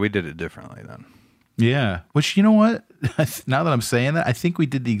 interesting. So we did it differently then. Yeah. Which, you know what? Now that I'm saying that, I think we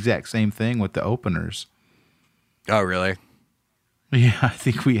did the exact same thing with the openers. Oh, really? Yeah, I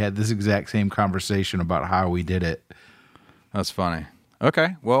think we had this exact same conversation about how we did it. That's funny.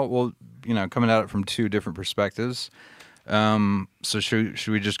 Okay. Well, we'll, coming at it from two different perspectives. So should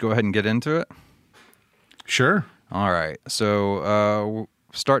we just go ahead and get into it? Sure. All right. So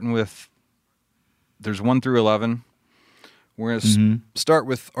starting with, there's 1 through 11. We're going to start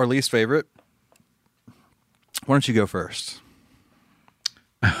with our least favorite. Why don't you go first?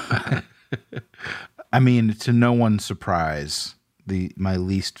 I mean, to no one's surprise, my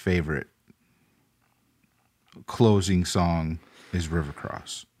least favorite closing song is River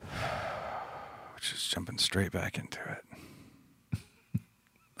Cross. Just jumping straight back into it.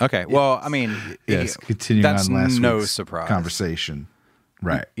 Okay. Well, I mean, Yes, continuing that's on last no week's surprise. conversation.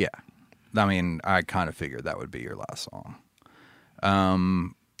 Right. Yeah. I mean, I kind of figured that would be your last song.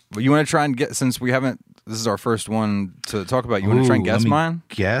 But you want to try and get, since we haven't, this is our first one to talk about, you want to try and guess mine?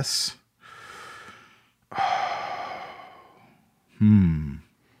 Guess? I'll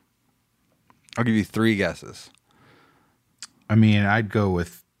give you 3 guesses. I mean, I'd go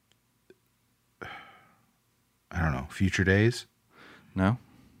with, I don't know, Future Days? No?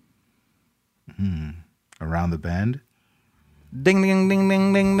 Around the Bend? Ding, ding, ding,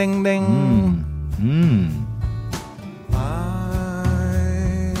 ding, ding, ding, ding.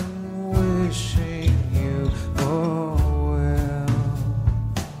 I'm wishing you well.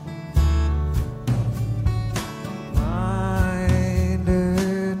 Find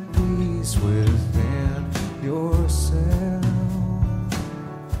at peace within yourself.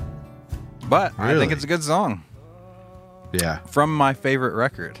 But I Really? think it's a good song. Yeah. From my favorite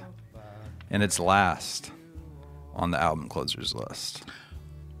record. And it's last on the album closers list.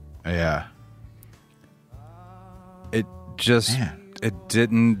 Yeah. It just, Man. it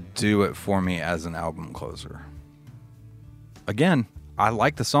didn't do it for me as an album closer. Again, I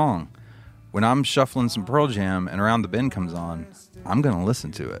like the song. When I'm shuffling some Pearl Jam and Around the Bend comes on, I'm going to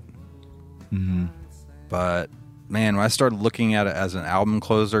listen to it. But, man, when I started looking at it as an album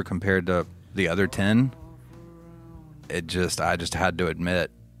closer compared to the other 10, I just had to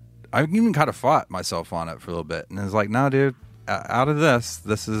admit, I even kind of fought myself on it for a little bit. And it was like, no, dude, out of this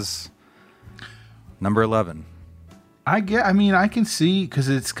is number 11. I can see, because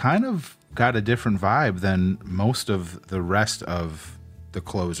it's kind of got a different vibe than most of the rest of the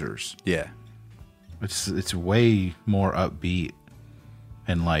closers. Yeah. It's way more upbeat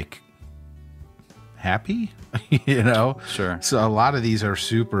and like happy, you know? Sure. So a lot of these are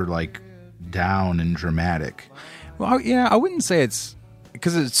super like down and dramatic. Well, yeah, I wouldn't say it's,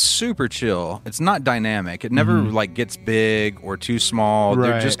 because it's super chill. It's not dynamic. It never like gets big or too small.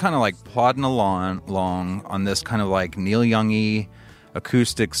 They're Right. just kind of like plodding along on this kind of like Neil Young-y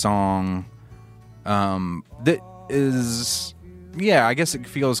acoustic song. That is, yeah, I guess it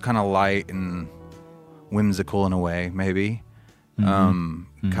feels kind of light and whimsical in a way, maybe.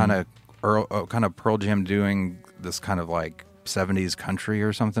 Kind of Pearl Jam doing this kind of like 70s country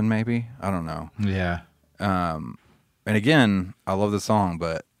or something, maybe. I don't know. Yeah. And again, I love the song,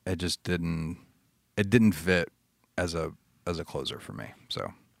 but it just didn't fit as a closer for me.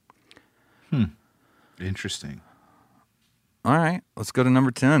 So, Interesting. all right, let's go to number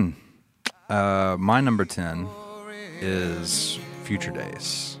 10. My number 10 is Future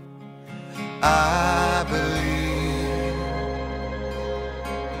Days. I believe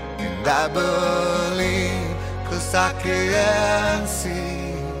And I believe 'cause I can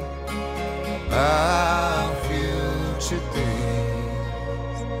see our future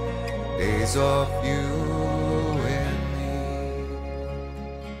days of you and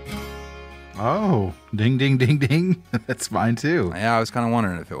me. Oh, ding, ding, ding, ding. That's mine too. Yeah, I was kind of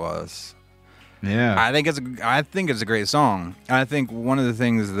wondering if it was. Yeah. I think it's a great song. And I think one of the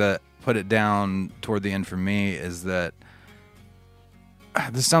things that put it down toward the end for me is that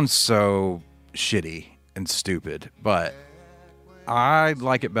this sounds so shitty and stupid, but I'd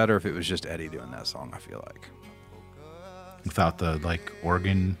like it better if it was just Eddie doing that song, I feel like. Without the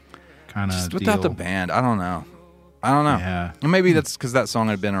organ kind of Just without the band. I don't know. Yeah. And maybe that's because that song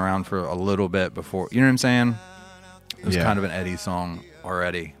had been around for a little bit before. You know what I'm saying? It was Yeah. kind of an Eddie song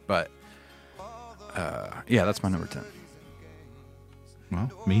already. But, yeah, that's my number 10.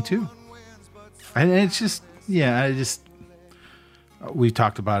 Well, me too. And it's just, we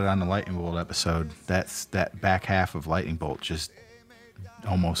talked about it on the Lightning Bolt episode. That back half of Lightning Bolt just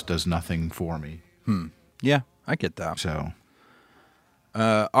almost does nothing for me. Yeah, I get that. So,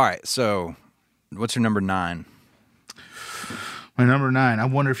 All right, so what's your number 9? my number 9, I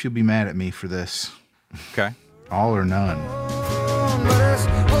wonder if you'll be mad at me for this. Okay. All or None.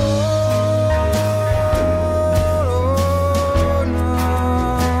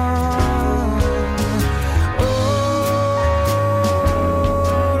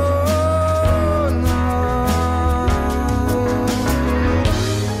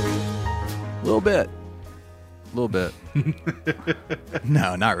 A little bit.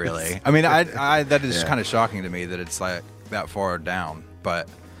 No, not really. I mean, I that is kind of shocking to me that it's like that far down. But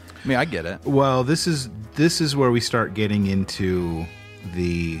I mean, I get it. Well, this is where we start getting into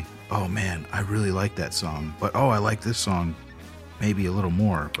the, oh man, I really like that song, but I like this song maybe a little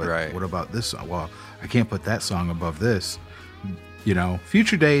more. But Right. what about this song? Well, I can't put that song above this. You know,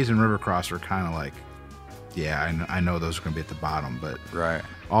 Future Days and River Cross are kind of like, yeah, I know those are going to be at the bottom, but Right.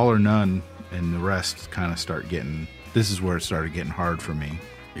 All or None and the rest kind of start getting, this is where it started getting hard for me.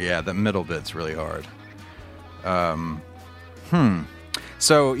 Yeah, the middle bit's really hard.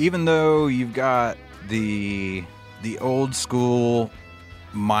 So even though you've got the old school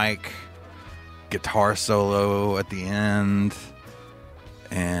Mike guitar solo at the end,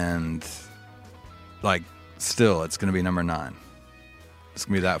 and like still it's going to be number 9. It's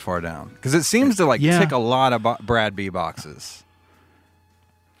going to be that far down because it seems to Yeah. tick a lot of Brad B boxes.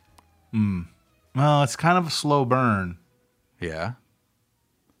 Well, it's kind of a slow burn Yeah.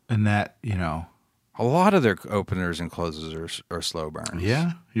 in that, you know. A lot of their openers and closes are slow burns.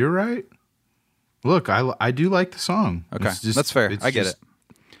 Yeah, you're right. Look, I do like the song. Okay, It's just- that's fair. it's I get just-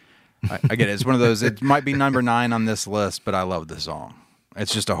 it. I get it. It's one of those. It might be number 9 on this list, but I love the song.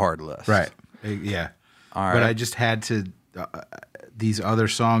 It's just a hard list. Right. Yeah. All right. But I just had to. These other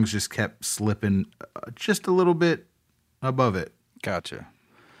songs just kept slipping just a little bit above it. Gotcha.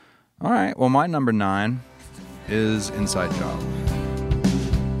 All right. Well, my number 9 is Inside Job.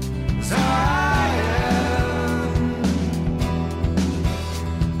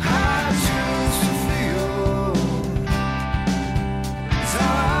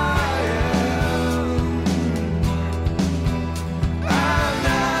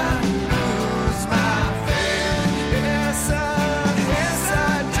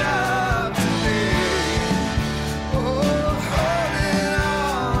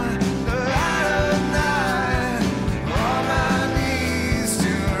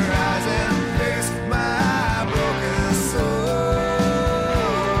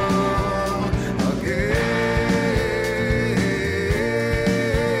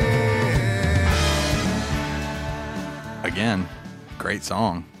 Again, great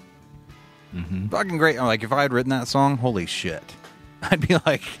song. Fucking great. Like, if I had written that song, holy shit. I'd be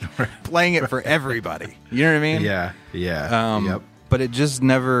like playing it for everybody. You know what I mean? Yeah. Yeah. Yep. But it just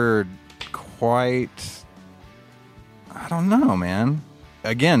never quite. I don't know, man.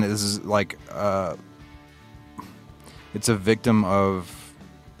 Again, this is like it's a victim of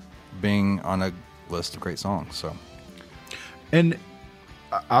being on a list of great songs. So And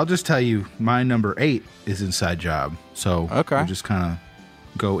I'll just tell you, my number 8 is Inside Job. So Okay. we'll just kind of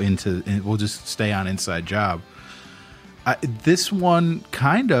go into, we'll just stay on Inside Job. This one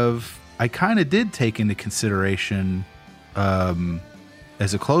I kind of did take into consideration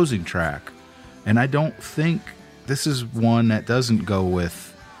as a closing track. And I don't think this is one that doesn't go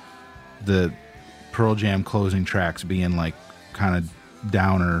with the Pearl Jam closing tracks being like kind of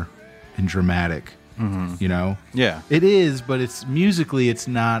downer and dramatic, you know? yeah, It is, but it's musically, it's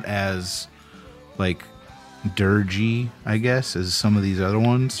not as like dirgy, I guess, as some of these other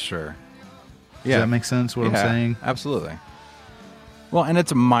ones. sure. Does that make sense? What I'm saying? Absolutely. Well, and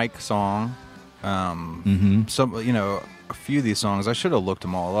it's a Mike song. Some, a few of these songs, I should have looked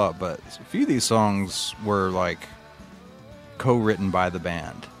them all up, but a few of these songs were like co-written by the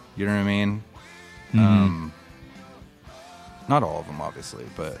band. You know what I mean? Not all of them, obviously,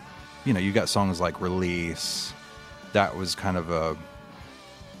 but you got songs like Release. That was kind of a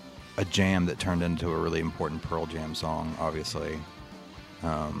jam that turned into a really important Pearl Jam song, obviously.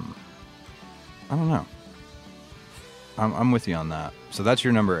 I don't know. I'm with you on that. So that's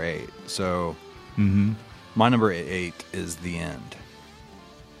your number 8. So my number 8 is The End.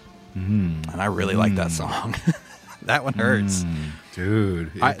 And I really like that song. That one hurts.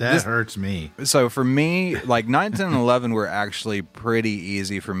 Dude, that hurts me. So for me, like 9, 10, and 11 were actually pretty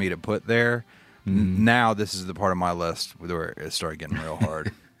easy for me to put there. Now this is the part of my list where it started getting real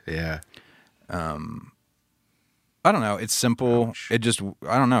hard. Yeah. I don't know. It's simple. Ouch. It just,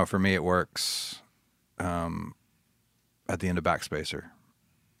 I don't know. For me, it works at the end of Backspacer.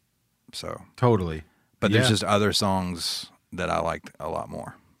 So Totally. But there's just other songs that I liked a lot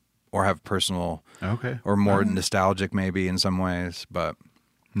more, or have personal, or more nostalgic maybe in some ways. But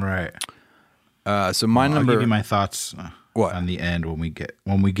right. So my number. I'll give you my thoughts. What? On the end when we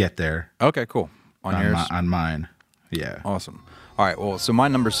get there. Okay, cool. On yours, on mine. Yeah. Awesome. All right. Well, so my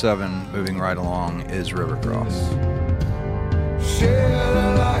number 7, moving right along, is River Cross. Share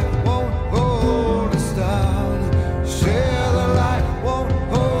the light won't hold us down. Share the light won't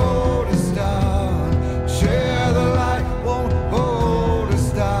hold us down. Share the light won't hold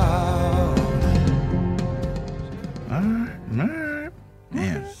us down. Man.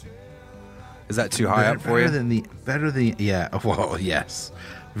 Is that too high up for you? Better than yeah. Well, yes,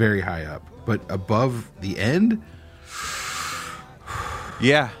 very high up, but above the end.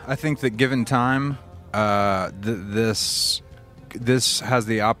 Yeah, I think that given time, this has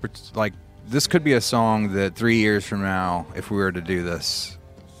the opportunity. Like, this could be a song that 3 years from now, if we were to do this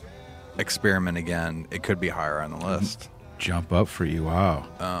experiment again, it could be higher on the list. Jump up for you, wow.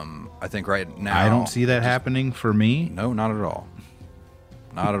 I think right now I don't see that happening for me. No, not at all.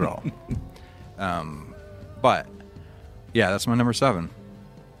 Not at all. But yeah, that's my number 7.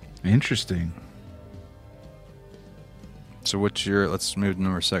 Interesting. So let's move to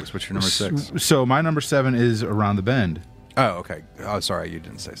number 6. What's your number 6? So my number 7 is Around the Bend. Oh, okay. Oh, sorry, you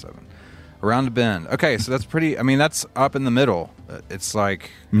didn't say 7. Around the Bend. Okay, so that's pretty, I mean, that's up in the middle. It's like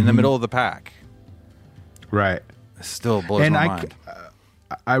in the middle of the pack. Right. It still blows my mind.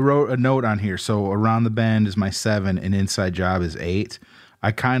 I wrote a note on here. So Around the Bend is my 7 and Inside Job is 8.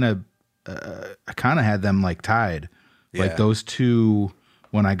 I kind of had them like tied. Yeah. Like those two,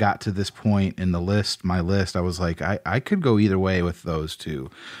 when I got to this point in the list, my list, I was like, I could go either way with those two.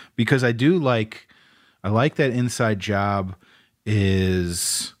 Because I like that Inside Job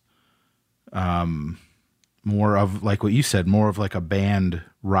is more of, like what you said, more of like a band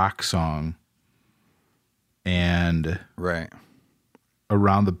rock song. And Right.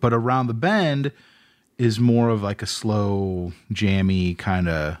 Around the Bend is more of like a slow, jammy, kind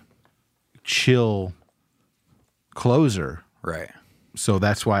of chill closer. Right. So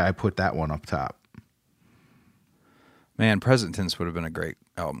that's why I put that one up top. Man, Present Tense would have been a great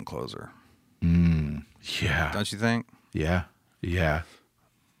album closer. Yeah. Don't you think? Yeah. Yeah.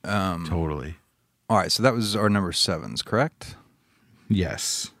 Totally. All right, so that was our number 7s, correct?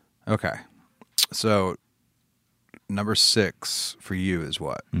 Yes. Okay. So number 6 for you is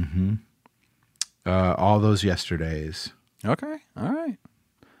what? All Those Yesterdays. Okay. All right.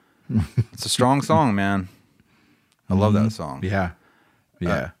 It's a strong song, man. I love that song. Yeah.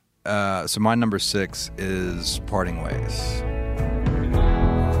 Yeah. So my number 6 is Parting Ways.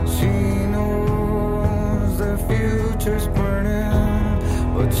 She knows the future's burning,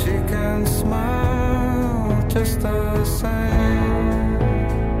 but she can smile just the same.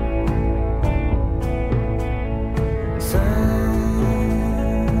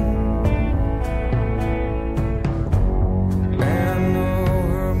 And know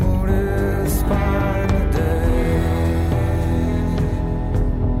her mood is fine today.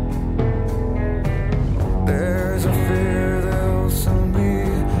 There's a fear there'll soon be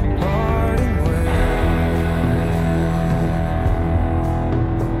parting ways.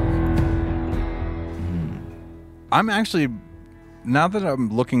 I'm actually, now that I'm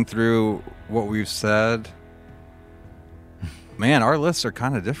looking through what we've said, man, our lists are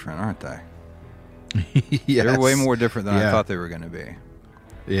kind of different, aren't they? Yes. They're way more different than I Yeah. thought they were going to be.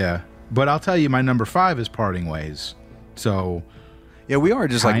 Yeah. But I'll tell you, my number 5 is Parting Ways. So, Yeah, we are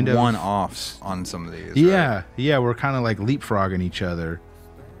just like Kind of. one offs on some of these. yeah. right? Yeah. We're kind of like leapfrogging each other.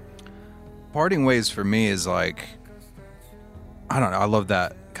 Parting Ways for me is like, I don't know, I love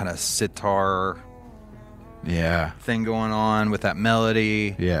that kind of sitar Yeah. thing going on with that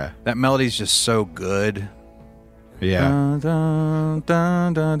melody. Yeah. That melody's just so good. Yeah. Dun, dun,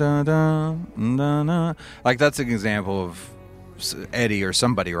 dun, dun, dun, dun, dun, dun. Like, that's an example of Eddie or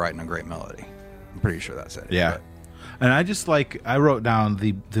somebody writing a great melody. I'm pretty sure that's Eddie. Yeah. but- And I just I wrote down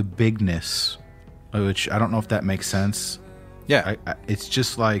the bigness, which I don't know if that makes sense. Yeah. It's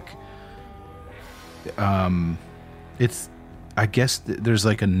just like, it's, I guess there's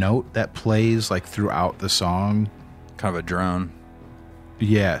like a note that plays like throughout the song. Kind of a drone.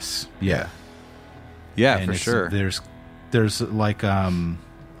 Yes. Yeah. Yeah, And for it's- sure. There's like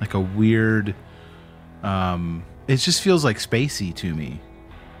a weird, it just feels like spacey to me.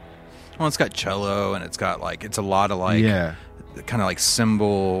 Well, it's got cello and it's got like, it's a lot of like, Yeah. kind of like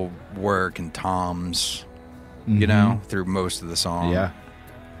cymbal work and toms, you know, through most of the song. Yeah.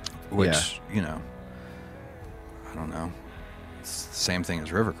 Which, you know, I don't know. It's the same thing as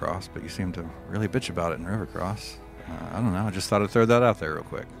Rivercross, but you seem to really bitch about it in Rivercross. I don't know. I just thought I'd throw that out there real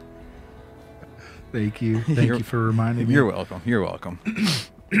quick. Thank you. Thank you for reminding me. You're welcome. You're welcome.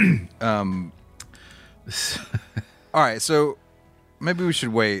 All right, so maybe we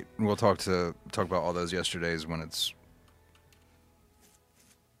should wait and we'll talk about all those yesterdays when it's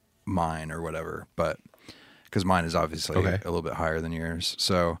mine or whatever, but because mine is obviously Okay. a little bit higher than yours.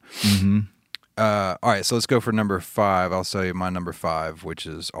 So, all right, so let's go for number 5. I'll tell you my number 5, which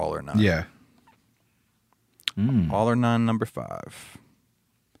is All or None. Yeah. All or None, number 5.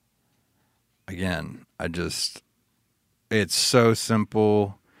 Again, it's so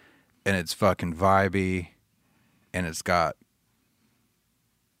simple and it's fucking vibey and it's got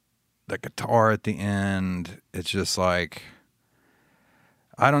the guitar at the end. It's just like,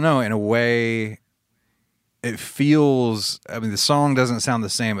 I don't know, in a way, it feels, I mean, the song doesn't sound the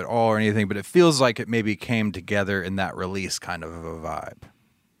same at all or anything, but it feels like it maybe came together in that release kind of a vibe.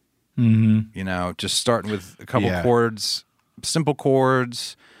 Mm-hmm. You know, just starting with a couple Yeah. chords, simple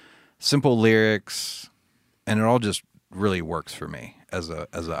lyrics, and it all just really works for me as an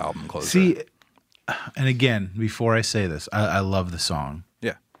album closer. See, and again, before I say this, I love the song,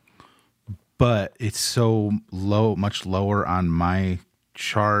 Yeah. but it's so low, much lower on my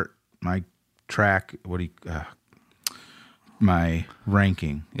chart, my track. My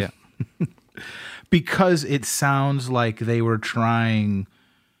ranking, Yeah. because it sounds like they were trying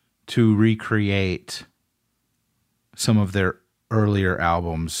to recreate some of their earlier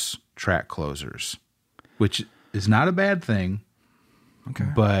albums' track closers, which is not a bad thing. Okay.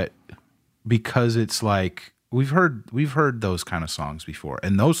 But because it's like we've heard those kind of songs before,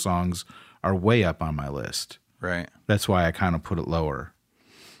 and those songs are way up on my list. Right. That's why I kind of put it lower.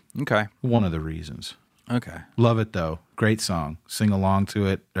 Okay. One of the reasons. Okay. Love it though. Great song. Sing along to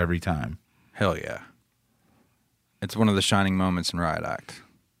it every time. Hell yeah. It's one of the shining moments in Riot Act,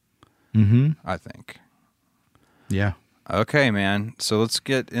 Mm-hmm. I think. Yeah. Okay, man. So let's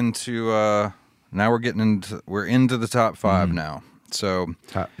get into now we're into the top 5 now. So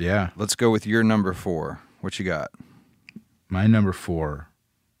Yeah. let's go with your number 4. What you got? My number 4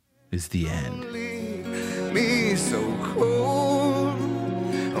 is The End. Leave me so cold.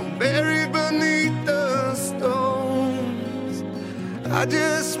 I'm buried beneath the stones. I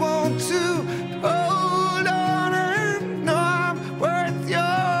just want to hold on and know I'm worth your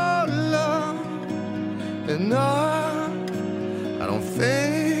love. And no, I don't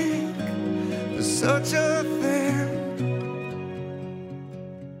think there's such a thing.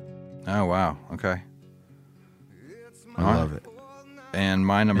 Oh, wow. Okay. I All right. love it. And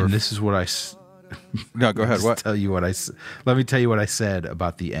my number And this is what No, go ahead. Just What? tell you what let me tell you what I said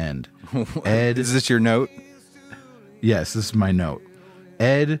about The End. Ed, Is this your note? yes, this is my note.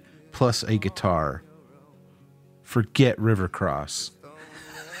 Ed plus a guitar. Forget Rivercross,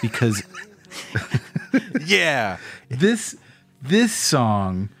 because Yeah. this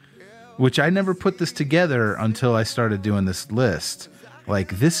song, which I never put this together until I started doing this list.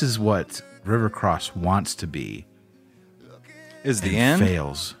 Like, this is what Rivercross wants to be. Is the and end?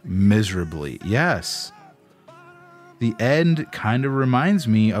 fails miserably. Yes. The End kind of reminds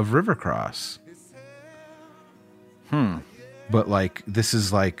me of Rivercross. But like, this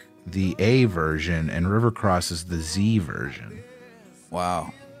is like the A version and Rivercross is the Z version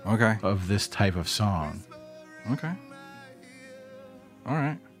Wow. Okay. of this type of song. Okay. All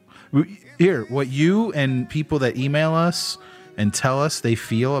right. Here, what you and people that email us and tell us they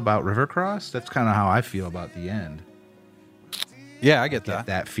feel about Rivercross, that's kind of how I feel about The End. Yeah, I get Get that.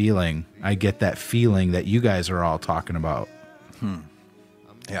 that feeling. I get that feeling that you guys are all talking about.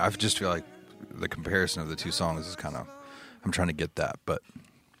 Yeah, I just feel like the comparison of the two songs is kind of. I'm trying to get that, but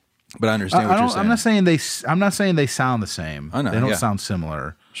I understand what you're saying. I'm not saying they sound the same. I know, they don't yeah. sound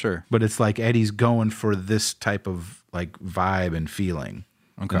similar. Sure. But it's like Eddie's going for this type of like vibe and feeling.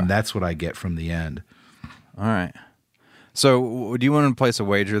 Okay. And that's what I get from the end. All right. So, do you want to place a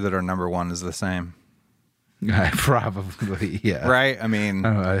wager that our number one is the same? Probably, yeah. Right? I mean,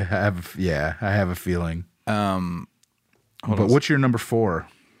 I have a feeling. hold But on. what's your number 4?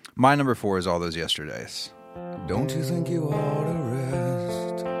 My number 4 is All Those Yesterdays. Don't you think you ought to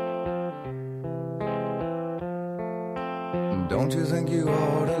rest? Don't you think you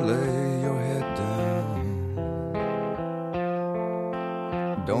ought to lay your head down?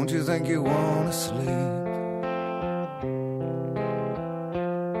 Don't you think you want to sleep?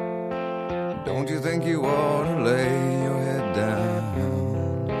 Don't you think you ought to lay your head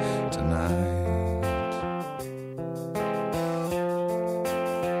down tonight?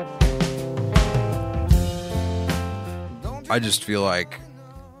 I just feel like,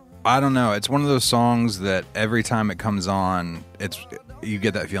 I don't know, it's one of those songs that every time it comes on, you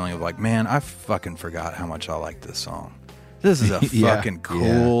get that feeling of like, man, I fucking forgot how much I like this song. This is a Yeah, fucking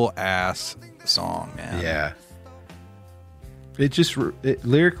cool ass song, man. Yeah.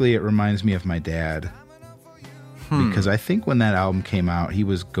 Lyrically, it reminds me of my dad. Because I think when that album came out, he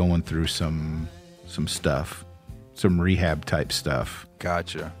was going through some stuff, some rehab type stuff.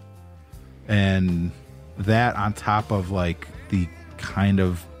 Gotcha. And that on top of like the kind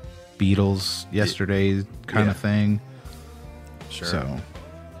of Beatles Yesterday kind Yeah. of thing. Sure. So,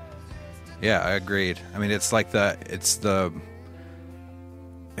 Yeah, I agreed. I mean, it's like it's the,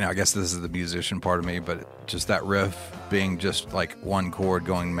 I guess this is the musician part of me, but just that riff being just like one chord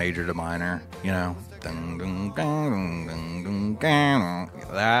going major to minor, Dun, dun, dun, dun, dun, dun.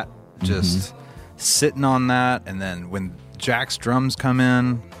 That, just sitting on that. And then when Jack's drums come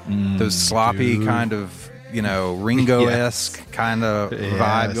in, those sloppy dude. kind of, Ringo-esque kind of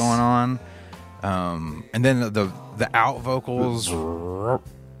vibe Yes. going on. And then the out vocals.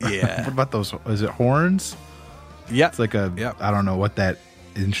 Yeah. what about those? Is it horns? Yep. It's like I don't know what that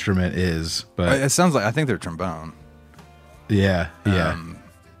instrument is, but It sounds like, I think they're trombone. yeah.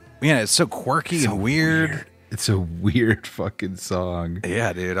 Yeah, it's so quirky and weird. It's a weird fucking song.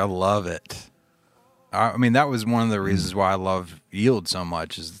 Yeah, dude, I love it. I mean, that was one of the reasons why I love Yield so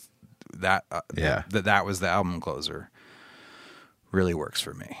much, is that that was the album closer. Really works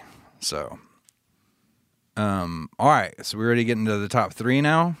for me. So, all right, so we're ready to get into the top 3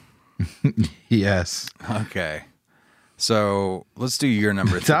 now? Yes. Okay. So, let's do your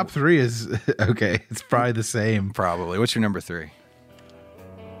number 3. Top 3 is okay. It's probably the same. Probably. What's your number 3?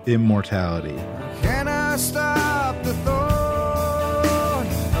 Immortality. Can I stop the thought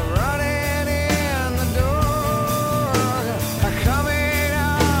of running in the door? Coming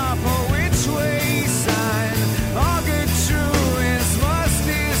up a which way sign? All good truths must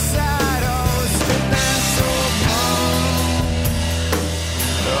decide. Oh, spit that so palm,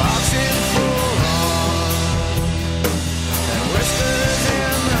 the auction for all, and whispers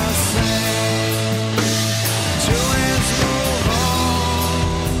in the sand. Two hands move on.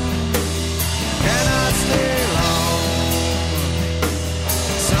 Cannot stay long.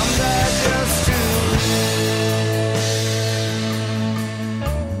 Some die just to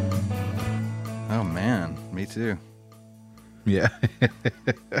Oh, man. Me too. Yeah.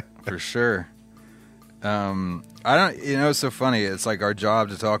 For sure. I don't, it's so funny. It's like our job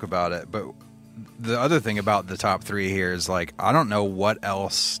to talk about it. But the other thing about the top 3 here is like, I don't know what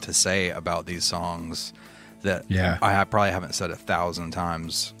else to say about these songs that I probably haven't said 1,000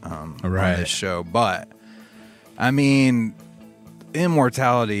 times on this show. But I mean,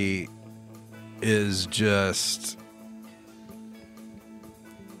 Immortality is just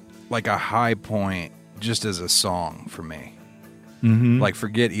like a high point just as a song for me. Like,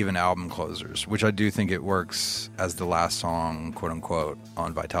 forget even album closers, which I do think it works as the last song, quote unquote,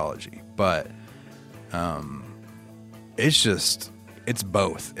 on Vitalogy. But it's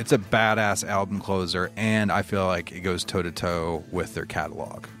both. It's a badass album closer, and I feel like it goes toe to toe with their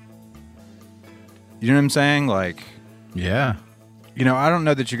catalog. You know what I'm saying? Like, Yeah. I don't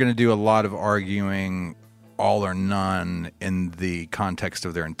know that you're going to do a lot of arguing all or none in the context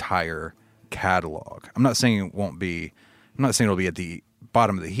of their entire catalog. I'm not saying it won't be. I'm not saying it'll be at the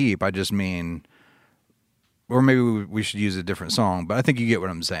bottom of the heap. I just mean, or maybe we should use a different song, but I think you get what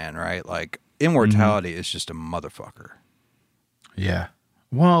I'm saying, right? Like, Immortality is just a motherfucker. Yeah.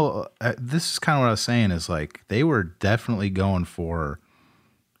 Well, this is kind of what I was saying is like they were definitely going for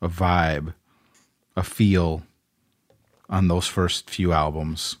a vibe, a feel on those first few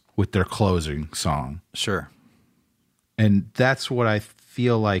albums with their closing song. Sure. And that's what I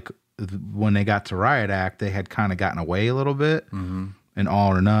feel like when they got to Riot Act, they had kind of gotten away a little bit. And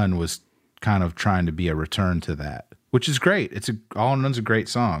All or None was kind of trying to be a return to that. which is great. All in One's a great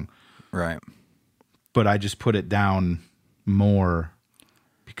song, Right. but I just put it down more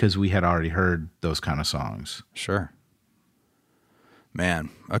because we had already heard those kind of songs. Sure. Man.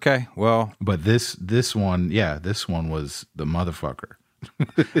 Okay. Well, But this one, this one was the motherfucker.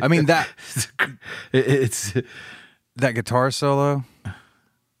 I mean It's that guitar solo.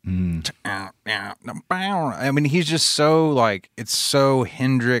 I mean, he's just so like, it's so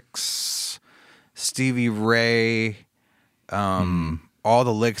Hendrix, Stevie Ray, all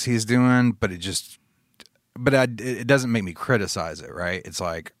the licks he's doing, but it doesn't make me criticize it, right? It's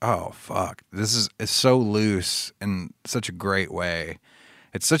like, oh fuck, it's so loose in such a great way.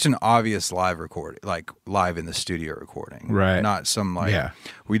 It's such an obvious live recording, like live in the studio recording, Right. Not some like,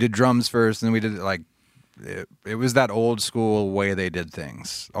 we did drums first, and then we did like, it was that old school way they did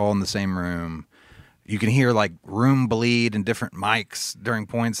things, all in the same room. You can hear like room bleed and different mics during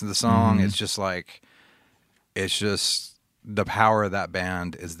points of the song. It's just the power of that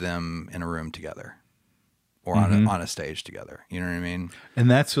band is them in a room together or on a stage together. You know what I mean? And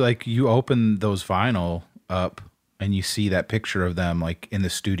that's like, you open those vinyl up and you see that picture of them like in the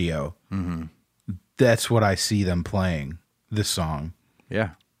studio. Mm-hmm. That's what I see them playing, this song.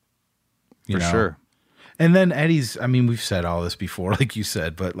 Yeah, you for know? sure. And then Eddie's, I mean, we've said all this before, like you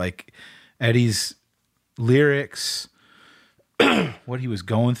said, but like Eddie's lyrics, what he was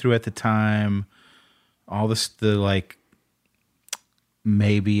going through at the time, all this, like,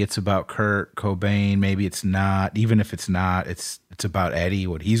 maybe it's about Kurt Cobain, maybe it's not. Even if it's not, it's about Eddie,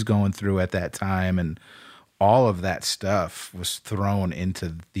 what he's going through at that time, and all of that stuff was thrown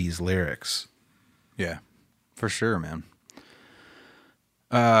into these lyrics. Yeah, for sure, man.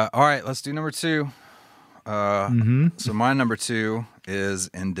 All right, let's do number 2. So my number 2 is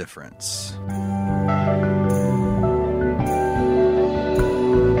Indifference.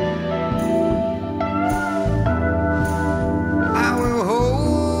 I will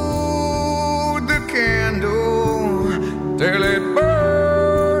hold the candle till it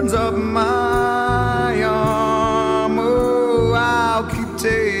burns up my arm. Oh, I'll keep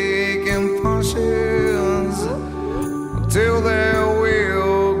taking punches until their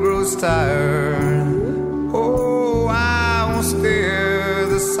will grows tired. Oh, I won't stare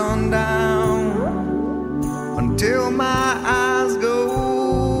the sun down until my eyes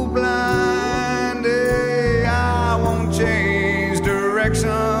go blind. I won't change direction,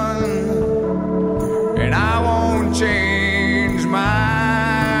 and I won't change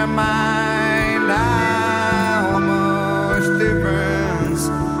my mind. How much difference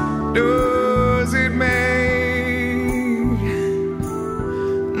does it make?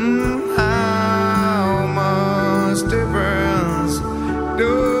 How much difference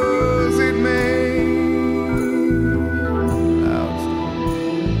does it make?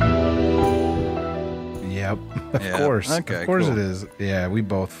 Yep. Of Yeah. course. Okay, of course cool. it is. Yeah, we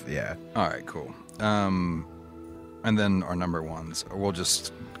both, yeah. All right, cool. And then our number ones, we'll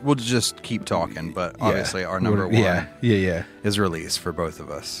just keep talking, but obviously our number one Yeah. is Release for both of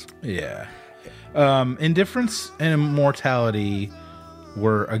us. Yeah. Indifference and Immortality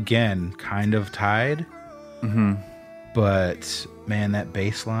were, again, kind of tied. Mm-hmm. But, man, that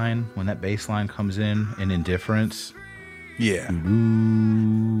bass line, when that bass line comes in Indifference, Yeah.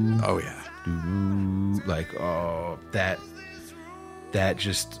 ooh, Oh yeah. like, oh, that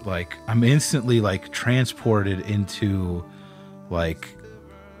just, like, I'm instantly, like, transported into, like,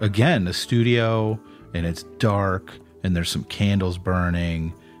 again, the studio, and it's dark, and there's some candles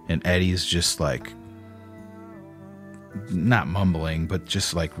burning, and Eddie's just, like, not mumbling, but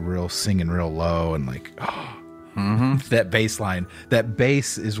just, like, singing real low, and, like, oh, that bass line, that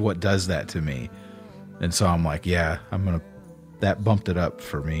bass is what does that to me. And so I'm like, yeah, that bumped it up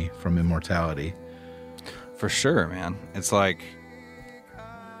for me from Immortality. For sure, man. It's like,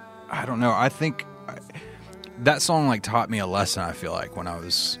 I don't know. I think that song like taught me a lesson. I feel like when I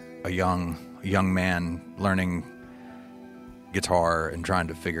was a young man learning guitar and trying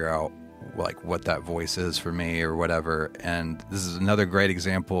to figure out like what that voice is for me or whatever. And this is another great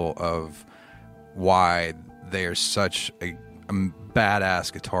example of why they are such a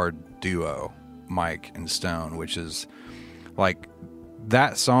badass guitar duo, Mike and Stone, which is like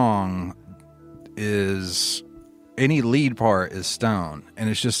that song is any lead part is Stone, and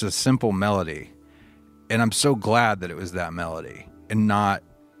it's just a simple melody. And I'm so glad that it was that melody and not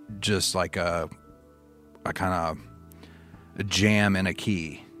just like a kind of a jam in a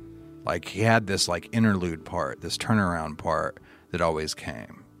key. Like he had this like interlude part, this turnaround part that always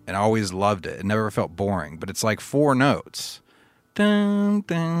came, and I always loved it. It never felt boring, but it's like 4 notes. Dun,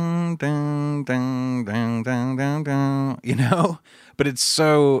 dun, dun, dun, dun, dun, dun, dun, you know? But it's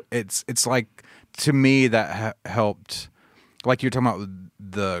like to me that helped, like you're talking about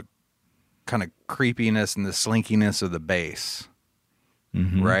the kind of creepiness and the slinkiness of the bass,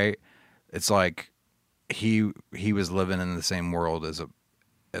 right? It's like he was living in the same world as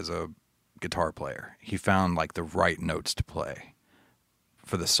a guitar player. He found like the right notes to play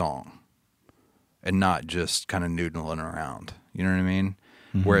for the song and not just kind of noodling around. You know what I mean?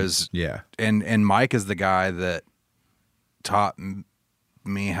 Whereas, and Mike is the guy that taught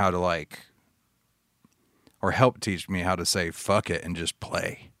me how to like, or helped teach me how to say fuck it and just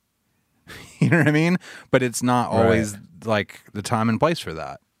play. You know what I mean? But it's not always like the time and place for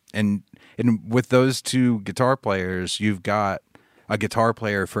that. And with those two guitar players, you've got a guitar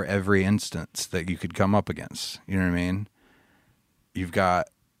player for every instance that you could come up against. You know what I mean? You've got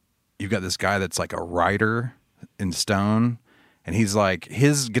this guy that's like a writer in Stone, and he's like,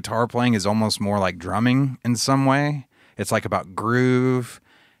 his guitar playing is almost more like drumming in some way. It's like about groove,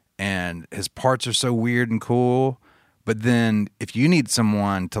 and his parts are so weird and cool. But then if you need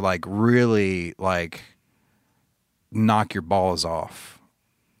someone to like really like knock your balls off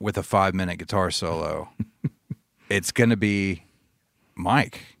with a 5-minute guitar solo, it's going to be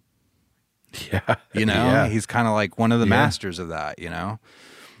Mike. Yeah. You know, he's kind of like one of the masters of that, you know?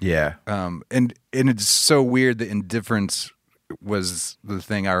 Yeah. And it's so weird that indifference was the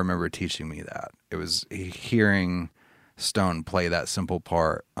thing I remember teaching me that. It was hearing Stone play that simple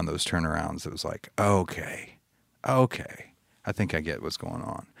part on those turnarounds. It was like, okay, I think I get what's going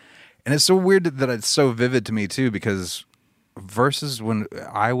on. And it's so weird that it's so vivid to me too, because Versus, when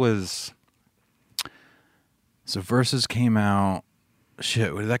I was, so Versus came out,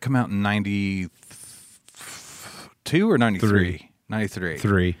 shit, did that come out in 92 or 93?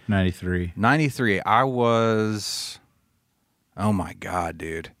 93. 93. I was, oh my God,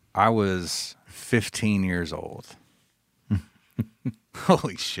 dude. I was 15 years old.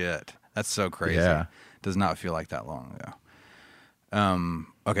 Holy shit. That's so crazy. Yeah. Does not feel like that long ago.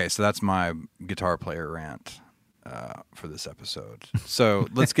 Okay, so that's my guitar player rant for this episode. So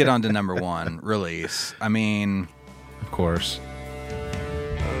let's get on to number one, Release. I mean, Of course.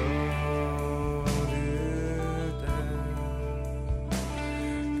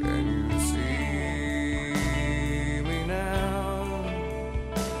 Can you see me now?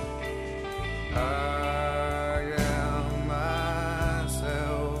 I am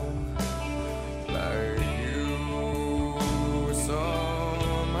myself, like you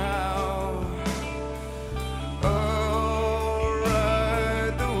somehow. Oh,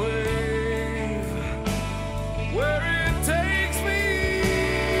 ride the wave where it takes me.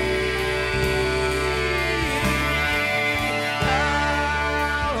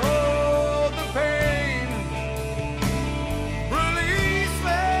 I'll hold the pain, release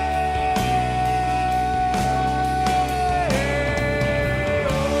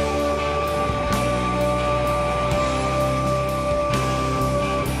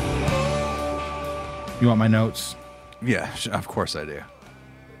You want my notes? yeah, of course I do.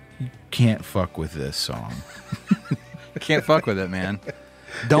 Can't fuck with this song. Can't fuck with it, man.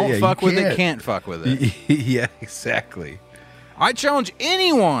 Don't Yeah, you fuck with it, can't. can't fuck with it. Yeah, exactly. I challenge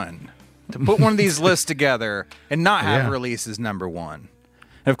anyone to put one of these lists together and not have Yeah. Release as number one.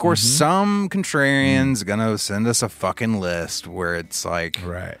 And of course, some contrarian's gonna send us a fucking list where it's like,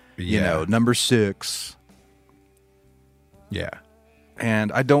 Right. you know, number 6. Yeah.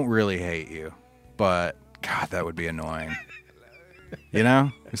 And I don't really hate you, but God, that would be annoying. You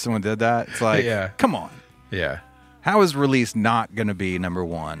know, if someone did that, it's like, Yeah. come on. Yeah. How is Release not gonna be number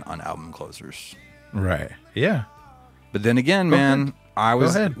one on album closers? Right. Yeah. But then again, man,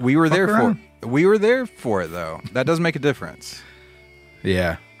 ahead. we were Fuck there around. we were there for it though. That does make a difference,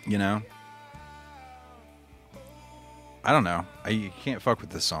 Yeah. you know? I don't know. You can't fuck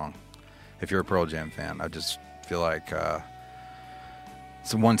with this song if you're a Pearl Jam fan. I just feel like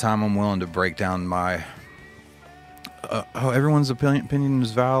it's the one time I'm willing to break down my everyone's opinion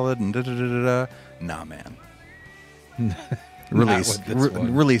is valid and da da da da da. Nah, man. Release with this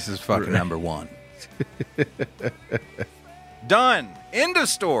one. Release is fucking number one. Done. End of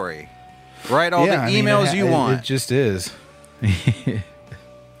story. Write all the emails you want. It just is.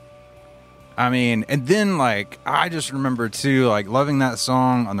 I mean, and then like I just remember too, like loving that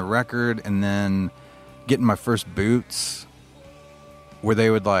song on the record, and then getting my first boots where they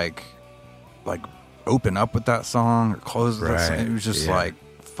would like open up with that song or close with that song. Right. It was just Yeah. like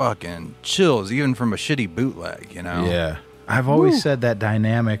fucking chills, even from a shitty bootleg, you know? Yeah. I've always said that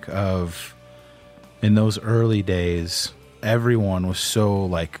dynamic of in those early days, everyone was so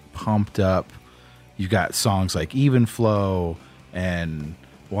like pumped up. You got songs like Even Flow and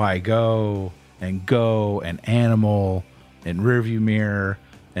Why Go and Animal and Rearview Mirror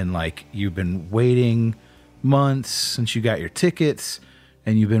and like you've been waiting months since you got your tickets,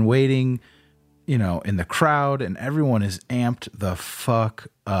 and you've been waiting, you know, in the crowd, and everyone is amped the fuck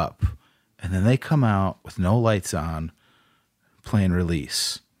up, and then they come out with no lights on, playing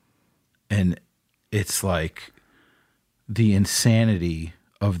Release, and it's like the insanity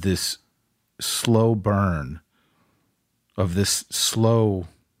of this slow burn, of this slow,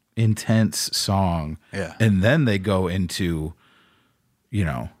 intense song. Yeah. And then they go into, you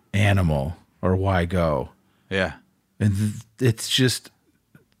know, Animal or Why Go. Yeah. And it's just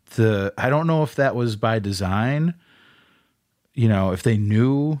I don't know if that was by design, you know, if they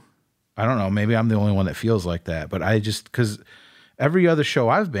knew, I don't know, maybe I'm the only one that feels like that, but I just, because every other show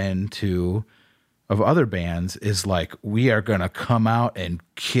I've been to of other bands is like, we are going to come out and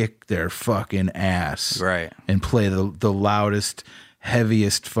kick their fucking ass. Right. And play the loudest,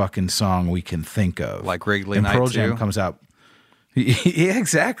 heaviest fucking song we can think of. Like Wrigley and Night Pearl Jam 2? comes out. Yeah,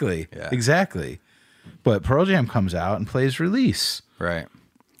 exactly. Yeah. Exactly. But Pearl Jam comes out and plays Release. Right.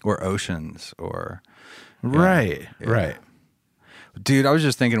 Or Oceans or... Right. Yeah. Right. Dude, I was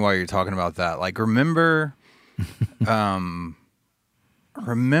just thinking while you're talking about that. Like, remember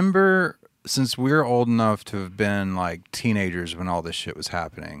since we're old enough to have been like teenagers when all this shit was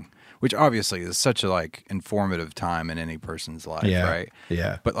happening, which obviously is such a like informative time in any person's life, Yeah. right?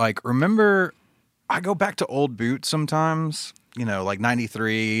 Yeah. But like, remember, I go back to old Boots sometimes, you know, like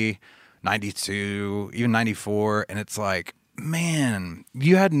 93, 92, even 94. And it's like, man,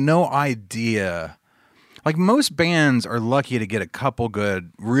 you had no idea. Like, most bands are lucky to get a couple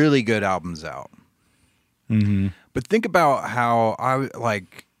good, really good albums out. Mm-hmm. But think about how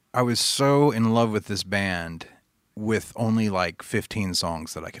I was so in love with this band with only like 15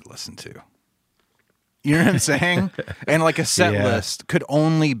 songs that I could listen to. You know what I'm saying? And like a set Yeah. list could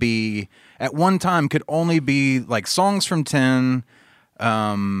only be, at one time, could only be like songs from 10,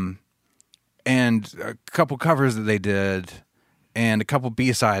 and a couple covers that they did, and a couple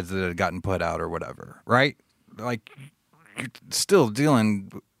B-sides that had gotten put out or whatever, right? Like, you're still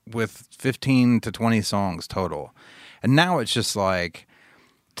dealing with 15 to 20 songs total. And now it's just like,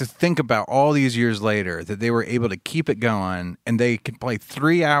 to think about all these years later that they were able to keep it going, and they can play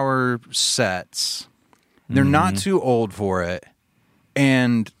 3-hour sets. They're not too old for it,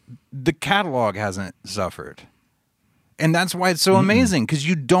 and the catalog hasn't suffered. And that's why it's so amazing, because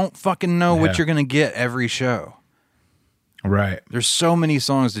you don't fucking know what Yeah. you're going to get every show. Right. There's so many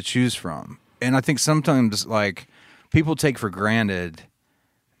songs to choose from. And I think sometimes, like, people take for granted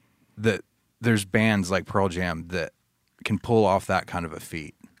that there's bands like Pearl Jam that can pull off that kind of a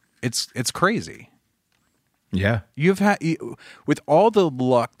feat. It's crazy. Yeah. With all the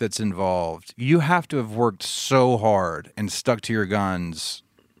luck that's involved, you have to have worked so hard and stuck to your guns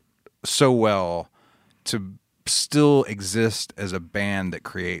so well to still exist as a band that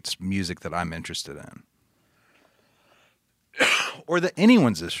creates music that I'm interested in. Or that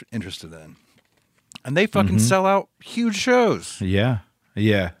anyone's interested in. And they fucking sell out huge shows. Yeah.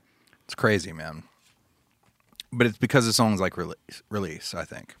 Yeah. It's crazy, man. But it's because of songs like Release, I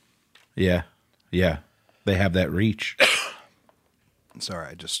think. Yeah. Yeah. They have that reach. Sorry,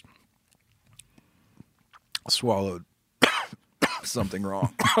 I just swallowed something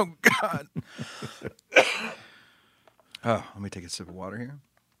wrong. Oh, God. Oh, let me take a sip of water here.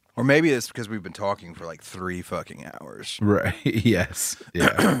 Or maybe it's because we've been talking for like 3 fucking hours. Right. Yes.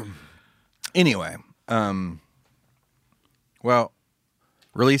 Yeah. Anyway, well,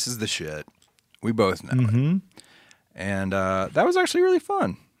 Release is the shit. We both know it. And that was actually really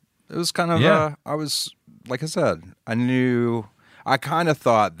fun. It was kind of, Yeah. I was, like I said, I kind of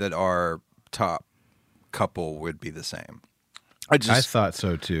thought that our top couple would be the same. I thought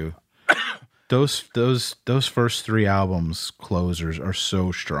so too. Those first 3 albums closers are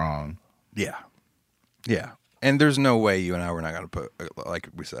so strong. Yeah. Yeah. And there's no way you and I were not going to put, like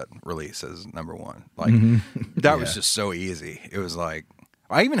we said, Release as number 1. Like, that was just so easy. It was like,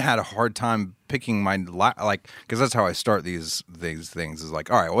 I even had a hard time picking my, because that's how I start these things is like,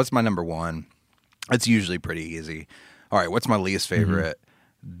 all right, what's my number 1? That's usually pretty easy. All right, what's my least favorite?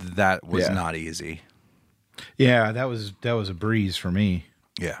 That was not easy. Yeah, that was a breeze for me.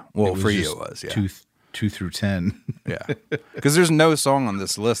 Yeah. Well, for you just it was, yeah. 2 through 10. Yeah. Because there's no song on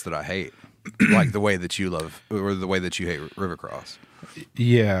this list that I hate, like the way that you love, or the way that you hate Rivercross.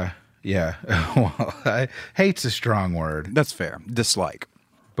 Yeah. Yeah. Well, hate's a strong word, That's fair. Dislike.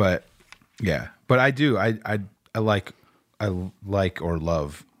 but yeah. But I do. I like or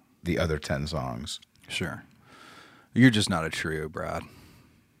love the other 10 songs. Sure. You're just not a trio, Brad.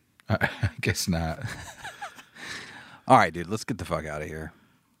 I guess not. All right, dude, let's get the fuck out of here.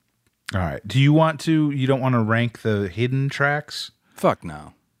 All right. You don't want to rank the hidden tracks? Fuck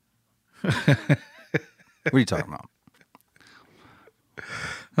no. What are you talking about?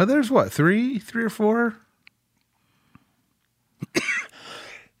 There's what, three or four?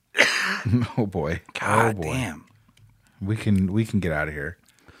 Oh boy. God oh boy. damn. We can get out of here.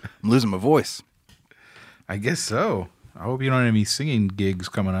 I'm losing my voice. I guess so. I hope you don't have any singing gigs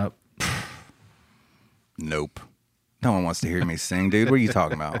coming up. Nope. No one wants to hear me sing, dude. What are you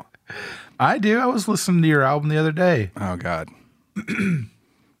talking about? I do. I was listening to your album the other day. Oh, God.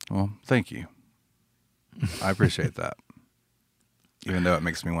 Well, thank you. I appreciate that. Even though it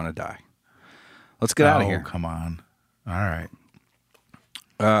makes me want to die. Let's get out of here. Come on. All right.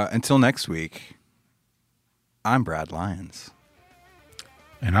 Until next week, I'm Brad Lyons.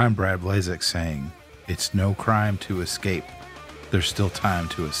 And I'm Brad Blazek saying, it's no crime to escape. There's still time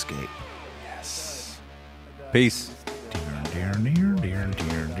to escape. Yes. Peace.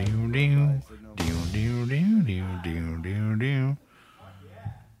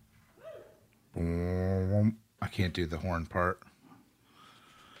 I can't do the horn part.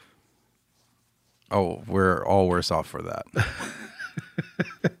 Oh, we're all worse off for that.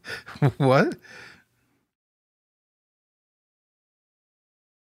 What?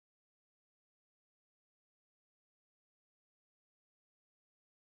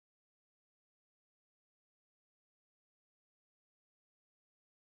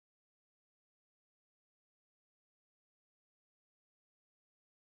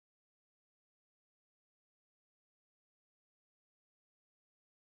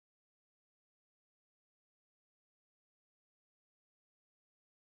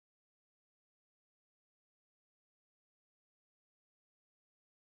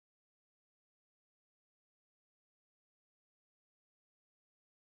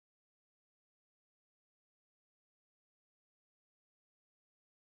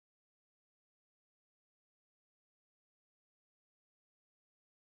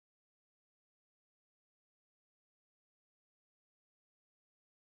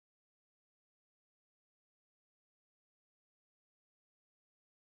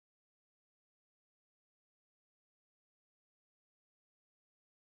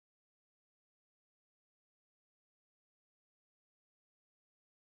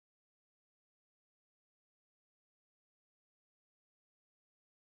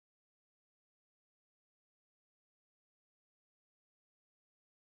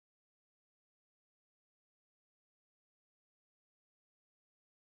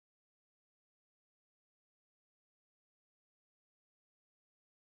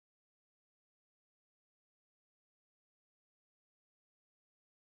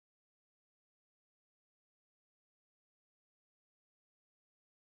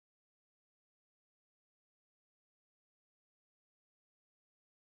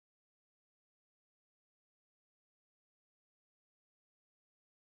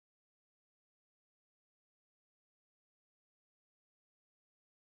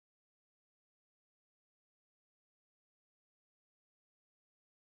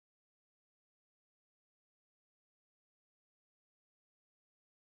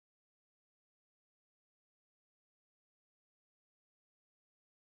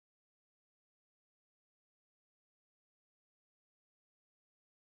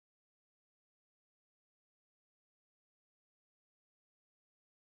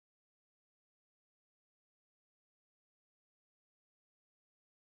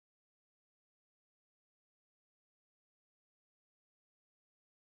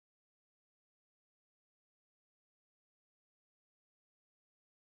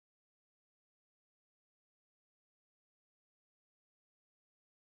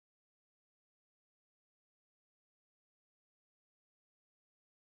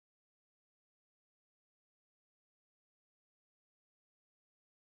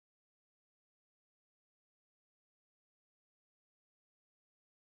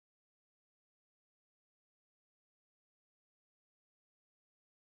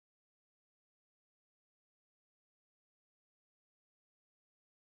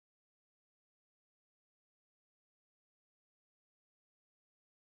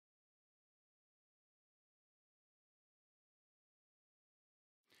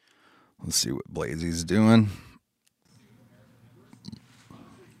 Let's see what Blazy's doing.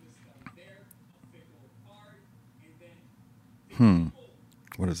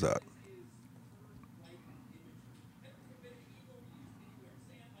 What is that?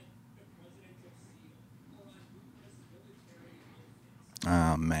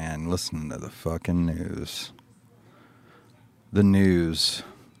 Oh, man, listening to the fucking news. The news,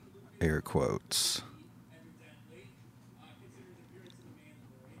 air quotes.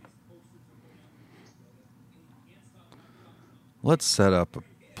 Let's set up a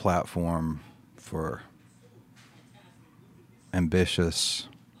platform for ambitious,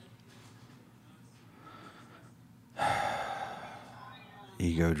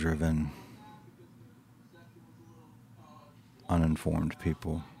 ego-driven, uninformed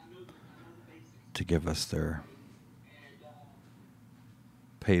people to give us their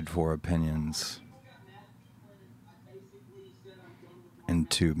paid-for opinions in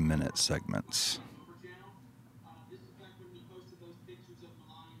 2-minute segments.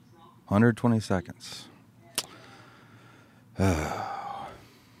 120 seconds. I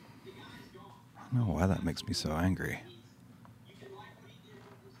don't know why that makes me so angry.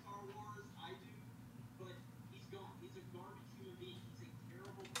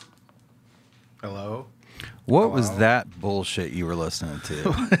 Hello? What was that bullshit you were listening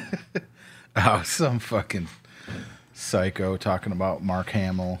to? Oh, some fucking psycho talking about Mark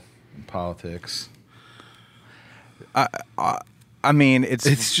Hamill and politics. I mean, it's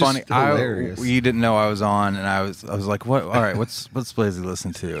It's funny. just hilarious. You didn't know I was on, and I was like, "What? All right, what's Blazy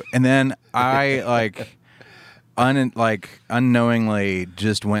listen to?" And then I unknowingly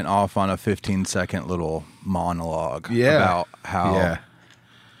just went off on a 15-second little monologue about how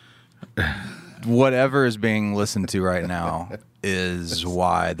whatever is being listened to right now is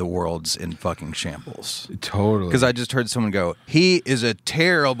why the world's in fucking shambles. Totally. Because I just heard someone go, "He is a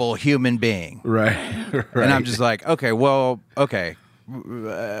terrible human being." Right. And I'm just like, okay, well, okay.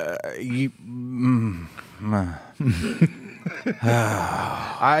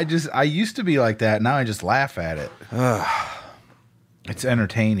 I used to be like that. Now I just laugh at it. It's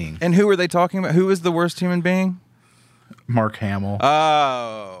entertaining. And who are they talking about? Who is the worst human being? Mark Hamill.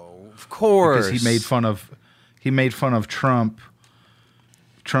 Oh, of course. Because he made fun of Trump.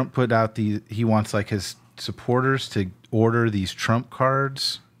 Trump put out he wants like his supporters to order these Trump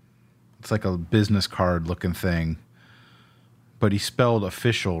cards. It's like a business card looking thing. But he spelled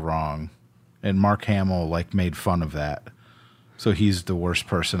official wrong. And Mark Hamill like made fun of that. So he's the worst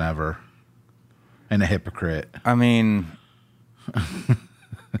person ever. And a hypocrite. I mean,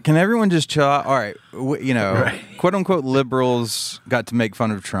 can everyone just chill out? All right, Right. quote unquote liberals got to make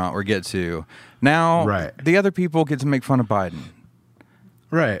fun of Trump or get to. Now, Right. the other people get to make fun of Biden.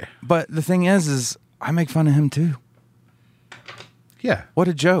 Right. But the thing is I make fun of him too. Yeah. What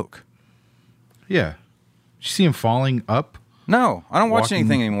a joke. Yeah. Did you see him falling up? No, I don't watch Walking-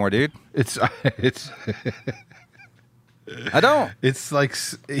 anything anymore, dude. It's I don't. It's like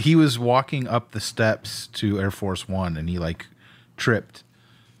he was walking up the steps to Air Force One and he like tripped.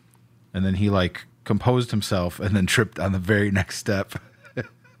 And then he like composed himself and then tripped on the very next step.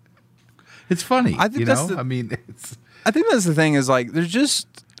 It's funny. I think you that's know? the- I mean, it's I think that's the thing is like there's just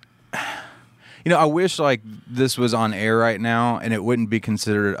I wish like this was on air right now and it wouldn't be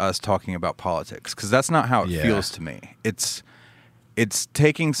considered us talking about politics because that's not how it Yeah. feels to me. It's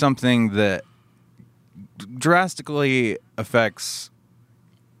taking something that drastically affects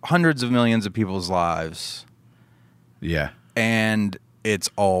hundreds of millions of people's lives yeah. and it's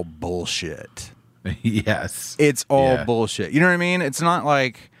all bullshit. Yes. It's all Yeah. bullshit. You know what I mean? It's not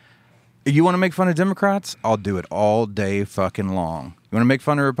like you want to make fun of Democrats? I'll do it all day fucking long. You want to make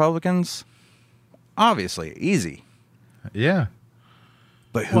fun of Republicans? Obviously, easy. Yeah.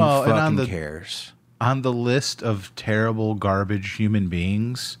 But who Well, and on fucking the- cares? On the list of terrible garbage human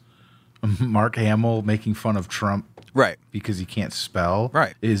beings, Mark Hamill making fun of Trump Right. because he can't spell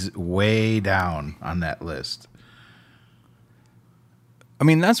Right. is way down on that list. I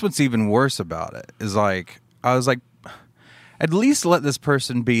mean, that's what's even worse about it. Is like I was like, at least let this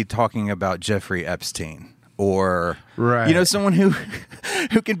person be talking about Jeffrey Epstein or Right. someone who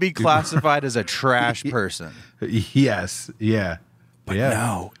can be classified as a trash person. Yes. Yeah. But yeah.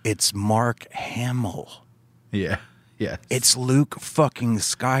 no, it's Mark Hamill. Yeah. Yeah. It's Luke fucking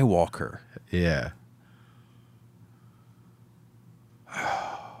Skywalker. Yeah.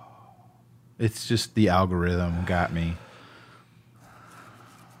 It's just the algorithm got me.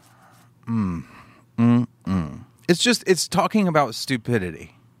 It's talking about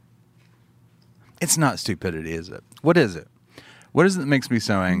stupidity. It's not stupidity, is it? What is it? What is it that makes me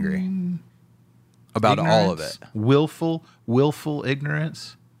so angry about all of it? Ignorance. Willful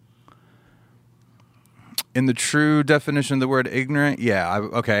ignorance. In the true definition of the word ignorant, yeah.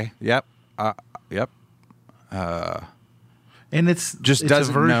 Okay. Yep. Yep. And it's Just it's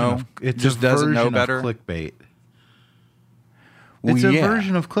doesn't a version know- Of, it's just a doesn't know version better? Of clickbait. Well, It's a yeah.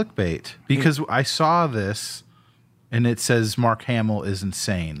 version of clickbait because I saw this, and it says Mark Hamill is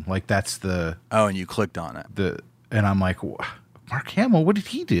insane. Like that's the Oh, and you clicked on it. and I'm like, Mark Hamill, what did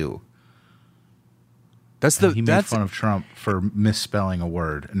he do? That's He made fun of Trump for misspelling a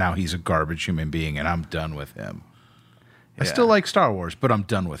word. Now he's a garbage human being, and I'm done with him. I still like Star Wars, but I'm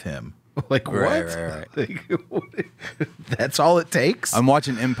done with him. Like, what? Right. Like, that's all it takes? I'm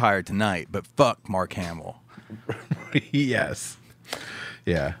watching Empire tonight, but fuck Mark Hamill. Yes.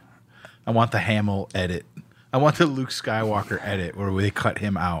 Yeah. I want the Hamill edit. I want the Luke Skywalker edit where they cut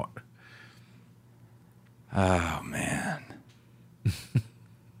him out. Oh, man.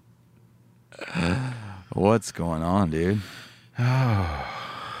 What's going on, dude? Well,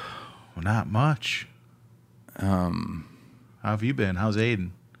 not much. How have you been? How's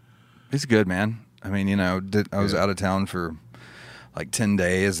Aiden? He's good, man. I mean, you know, I was out of town for like 10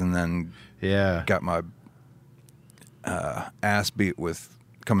 days and then Yeah. got my ass beat with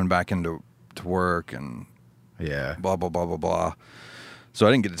coming back into work and Yeah. blah, blah, blah, blah, blah. So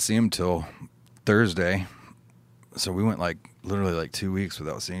I didn't get to see him till Thursday. So we went like literally like 2 weeks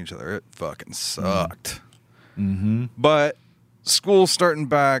without seeing each other. It fucking sucked. Mm-hmm. But school's starting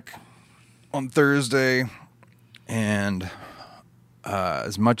back on Thursday, and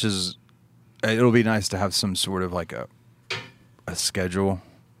as much as it'll be nice to have some sort of like a schedule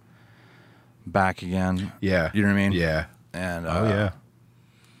back again. Yeah. You know what I mean? Yeah. And Yeah.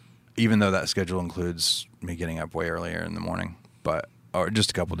 even though that schedule includes me getting up way earlier in the morning, or just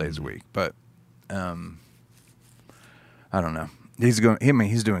a couple days a week, but I don't know. He's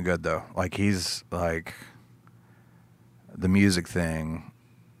doing good though. Like he's like the music thing.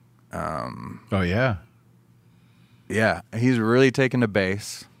 Oh, yeah. Yeah, he's really taken to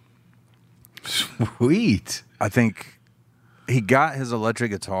bass. Sweet. I think he got his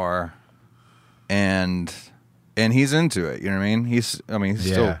electric guitar, and he's into it. You know what I mean? He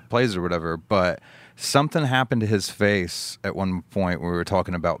still plays or whatever. But something happened to his face at one point when we were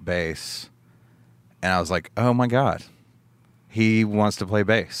talking about bass, and I was like, "Oh my god, he wants to play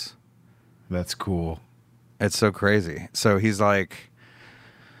bass." That's cool. It's so crazy. So he's like,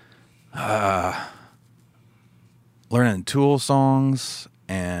 learning Tool songs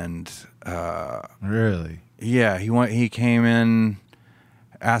and. Really? Yeah, he came in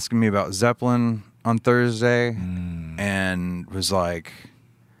asking me about Zeppelin on Thursday and was like,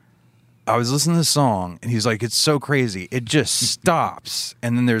 I was listening to the song and he's like, it's so crazy. It just stops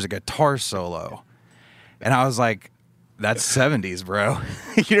and then there's a guitar solo. And I was like, that's 70s, bro.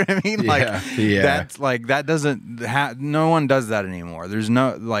 You know what I mean? Yeah. That's like, that doesn't no one does that anymore. There's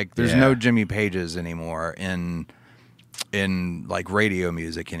no Jimmy Pages anymore in like radio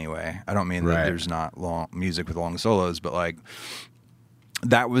music anyway. I don't mean that there's not long music with long solos, but like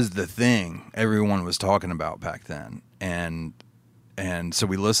that was the thing everyone was talking about back then. And so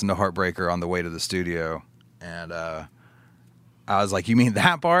we listened to Heartbreaker on the way to the studio, and I was like, you mean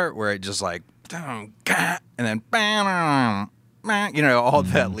that part where it just like and then you know, all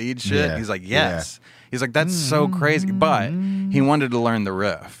that lead shit? Yeah. He's like, yes. He's like, that's so crazy. But he wanted to learn the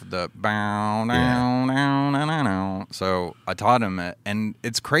riff, the bow, down, down, down, down. So I taught him it, and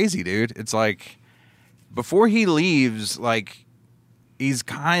it's crazy, dude. It's like before he leaves, like he's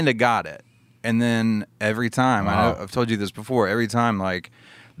kind of got it, and then every time I've told you this before, every time like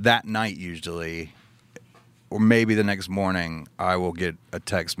that night usually, or maybe the next morning, I will get a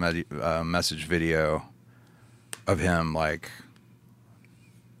text message video of him like,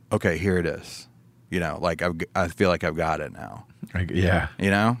 okay, here it is. You know, like I feel like I've got it now. Yeah.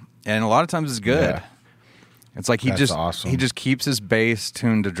 You know, and a lot of times it's good. Yeah. It's like That's awesome. he just keeps his bass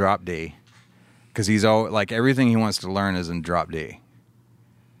tuned to drop D, because he's all like everything he wants to learn is in drop D.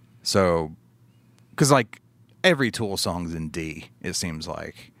 So, because like every Tool song's in D, it seems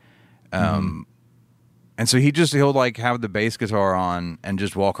like, and so he'll like have the bass guitar on and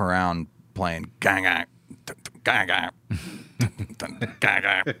just walk around playing gang gang.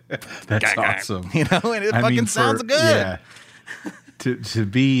 That's awesome. You know, and it sounds good. Yeah.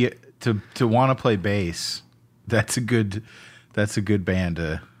 To want to play bass, that's a good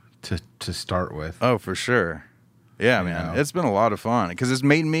band to start with. Oh, for sure. Yeah, man. It's been a lot of fun because it's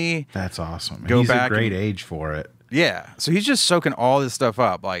made me. That's awesome. Go He's back a great and- age for it. Yeah. So he's just soaking all this stuff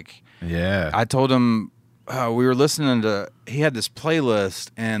up. Like, Yeah. I told him we were listening to. He had this playlist,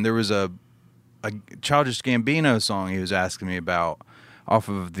 and there was a Childish Gambino song he was asking me about off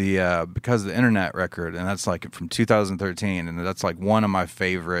of the Because of the Internet record, and that's like from 2013, and that's like one of my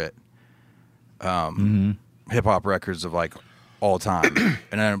favorite hip hop records of like all time.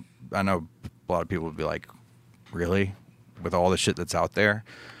 And I know a lot of people would be like, really? With all the shit that's out there?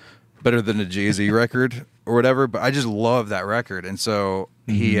 Better than a Jay-Z record or whatever, but I just love that record. And so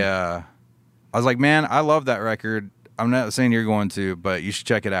I was like, man, I love that record. I'm not saying you're going to, but you should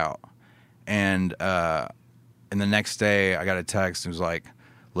check it out. And the next day I got a text and it was like,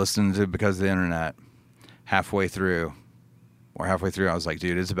 listening to Because of the Internet halfway through, or halfway through, I was like,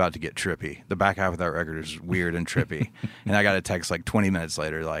 dude, it's about to get trippy. The back half of that record is weird and trippy. And I got a text like 20 minutes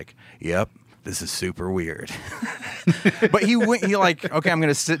later, like, yep, this is super weird. But he like, okay, I'm going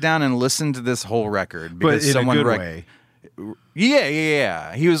to sit down and listen to this whole record. But in a good way.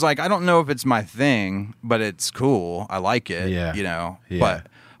 Yeah. He was like, I don't know if it's my thing, but it's cool. I like it, Yeah. you know. Yeah. But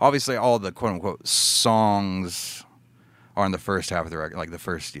obviously all the quote-unquote songs are in the first half of the record, like the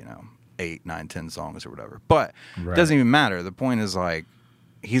first, 8, 9, 10 songs or whatever. But it doesn't even matter. The point is, like,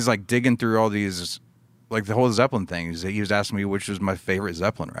 he's like digging through all these, like the whole Zeppelin thing. He was asking me which was my favorite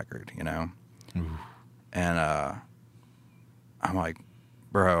Zeppelin record, Ooh. And I'm like,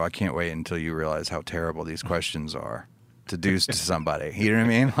 bro, I can't wait until you realize how terrible these questions are to do to somebody. You know what I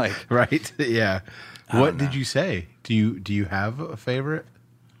mean? Like, right? Yeah. What did you say? Do you have a favorite?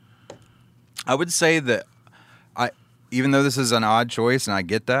 I would say that even though this is an odd choice and I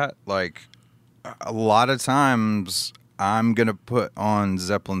get that, like a lot of times I'm going to put on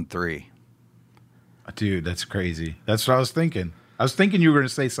Zeppelin 3. Dude, that's crazy. That's what I was thinking. I was thinking you were going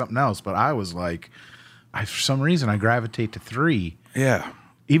to say something else, but I was like, for some reason I gravitate to 3. Yeah.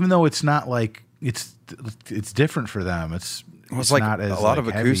 Even though it's not like it's different for them. It's like not as a lot like of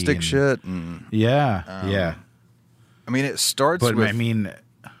heavy acoustic shit. And, yeah. Yeah. I mean, it starts But with... I mean...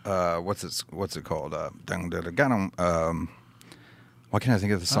 what's it called? Why can't I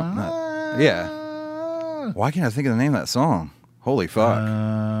think of the song? Yeah. Why can't I think of the name of that song? Holy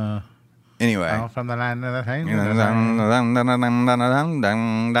fuck. Anyway. From the line of the pain. Did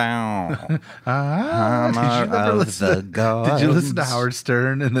you listen to Howard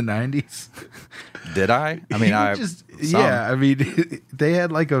Stern in the 90s? Did I? I mean, I mean, they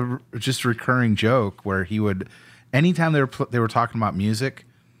had like a just recurring joke where he would, anytime they were talking about music,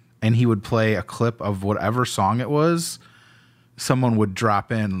 and he would play a clip of whatever song it was, someone would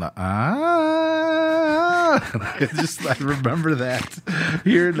drop in, I remember that,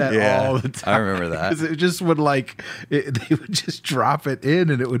 hearing that all the time. I remember that. It just would they would just drop it in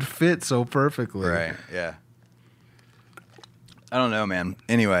and it would fit so perfectly. Right, yeah. I don't know, man.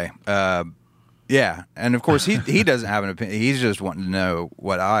 Anyway, yeah. And of course, he doesn't have an opinion. He's just wanting to know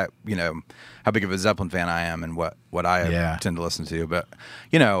what how big of a Zeppelin fan I am and what I tend to listen to. But,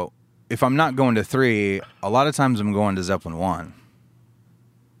 if I'm not going to 3, a lot of times I'm going to Zeppelin 1.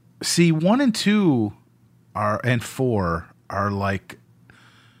 See, 1 and 2 and 4 are like,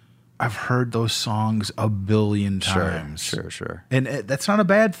 I've heard those songs a billion times. Sure. And that's not a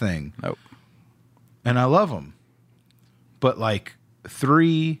bad thing. Nope. And I love them. But like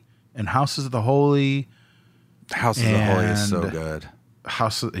 3 and Houses of the Holy. Houses of the Holy is so good.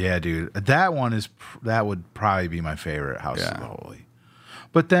 Yeah, dude. That would probably be my favorite, House of the Holy.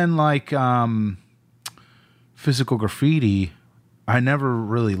 But then like Physical Graffiti, I never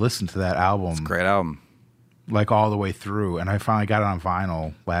really listened to that album. It's a great album. Like all the way through. And I finally got it on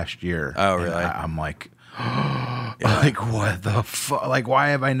vinyl last year. Oh, really? I'm like, like what the fuck? Like, why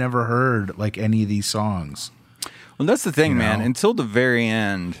have I never heard like any of these songs? Well, that's the thing, man. Until the very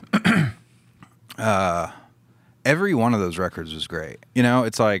end, every one of those records was great.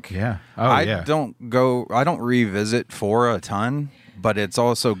 It's like, I don't revisit 4 a ton, but it's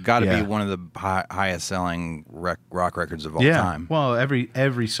also got to be one of the highest selling rock records of all time. Well,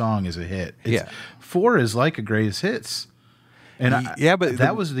 every song is a hit. 4 is like a greatest hits. And but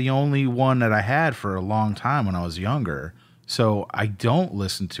that was the only one that I had for a long time when I was younger. So I don't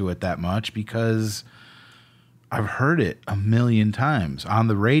listen to it that much because I've heard it a million times on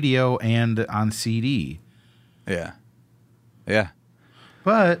the radio and on CD. Yeah.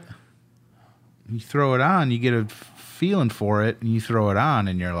 But you throw it on, you get a feeling for it, and you throw it on,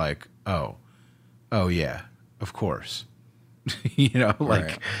 and you're like, oh yeah, of course.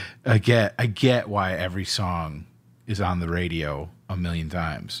 Right. I get why every song is on the radio a million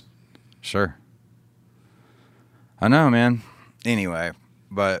times. Sure. I know, man. Anyway,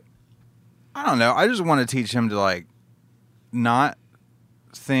 but I don't know. I just want to teach him to like not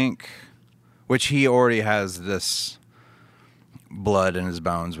think, which he already has this blood in his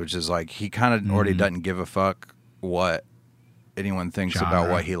bones, which is like he kind of already doesn't give a fuck what anyone thinks about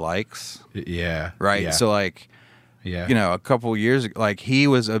what he likes. Yeah. Right. Yeah. So like, a couple years ago, like he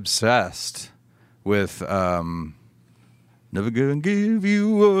was obsessed with never gonna give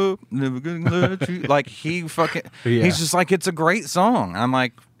you up, never gonna let you. Like he fucking, he's just like, it's a great song. I'm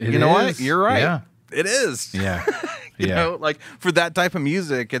like, you know what? You're right. Yeah. It is. Yeah. you know, like for that type of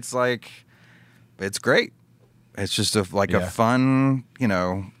music, it's like, it's great. It's just a fun,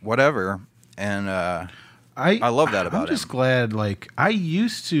 whatever. And I love that about him. I'm just glad, like, I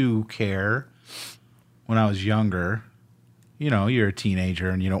used to care when I was younger. You're a teenager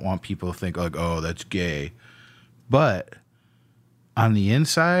and you don't want people to think like, oh, that's gay. But on the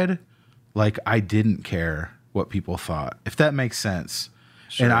inside, like I didn't care what people thought, if that makes sense.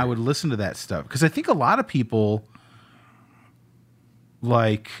 Sure. And I would listen to that stuff because I think a lot of people,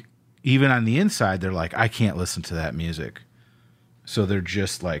 like, even on the inside, they're like, I can't listen to that music. So they're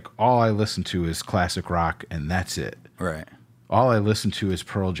just like, all I listen to is classic rock and that's it. Right. All I listen to is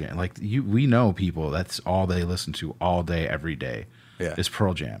Pearl Jam. Like we know people, that's all they listen to all day, every day. Yeah. Is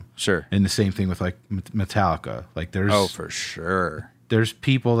Pearl Jam. Sure. And the same thing with like Metallica. Like there's For sure. there's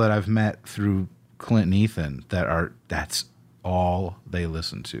people that I've met through Clint and Ethan that's all they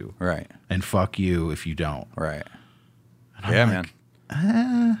listen to. Right. And fuck you if you don't. Right. I'm Yeah, like,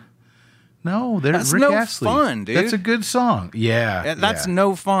 man. No, That's Rick no Astley. fun, dude. That's a good song. Yeah. That's yeah.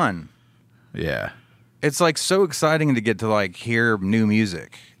 no fun. Yeah. It's like so exciting to get to like hear new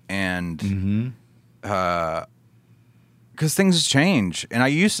music and because things change. And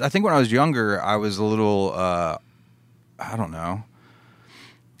I think when I was younger, I was a little I don't know.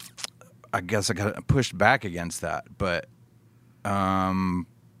 I guess I got pushed back against that, but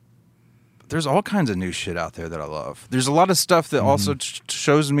there's all kinds of new shit out there that I love. There's a lot of stuff that also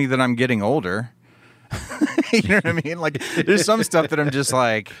shows me that I'm getting older. You know what I mean? Like, there's some stuff that I'm just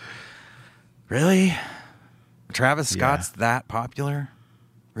like, really? Travis Scott's that popular?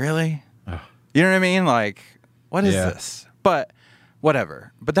 Really? You know what I mean? Like, what is this? But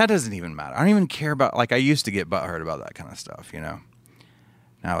whatever. But that doesn't even matter. I don't even care about, like, I used to get butthurt about that kind of stuff, you know?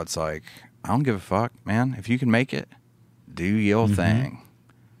 Now it's like, I don't give a fuck, man. If you can make it, do your thing.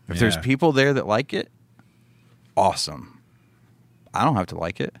 If there's people there that like it, awesome. I don't have to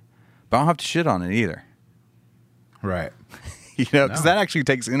like it, but I don't have to shit on it either. Right. You know, because that actually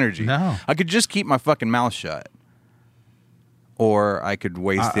takes energy. No. I could just keep my fucking mouth shut. Or I could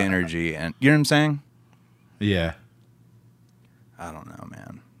waste the energy and, you know what I'm saying? Yeah. I don't know,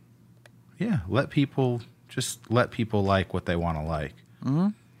 man. Yeah. Let people like what they want to like. Mm-hmm.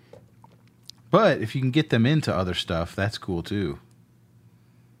 But if you can get them into other stuff, that's cool too.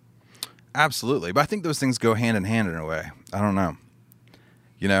 Absolutely. But I think those things go hand in hand in a way. I don't know.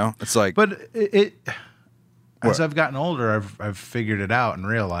 You know, it's like, But as I've gotten older, I've figured it out and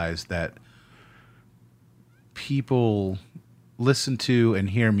realized that people listen to and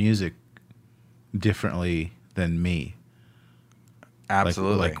hear music differently than me.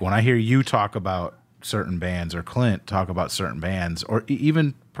 absolutely. Like when I hear you talk about certain bands or Clint talk about certain bands or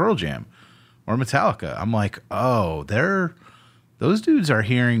even Pearl Jam or Metallica, I'm like, oh, those dudes are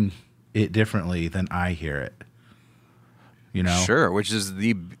hearing it differently than I hear it. You know? Sure, which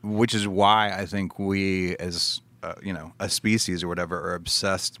is why I think we as a species or whatever are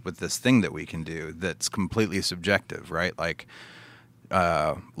obsessed with this thing that we can do that's completely subjective, right? Like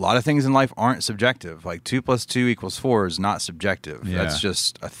a lot of things in life aren't subjective. Like 2 + 2 = 4 is not subjective. Yeah. That's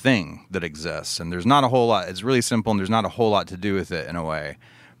just a thing that exists, and there's not a whole lot. It's really simple, and there's not a whole lot to do with it in a way.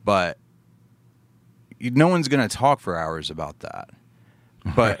 But no one's going to talk for hours about that.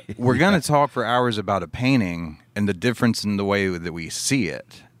 But we're going to talk for hours about a painting and the difference in the way that we see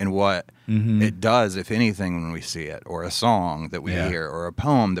it and what it does, if anything, when we see it, or a song that we hear, or a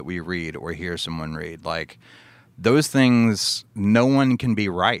poem that we read or hear someone read. Like, those things, no one can be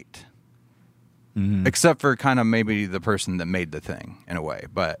right. Except for kind of maybe the person that made the thing in a way.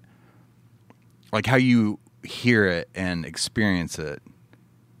 But like how you hear it and experience it,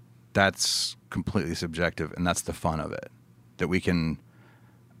 that's completely subjective, and that's the fun of it. That we can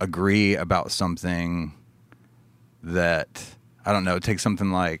agree about something that, I don't know, take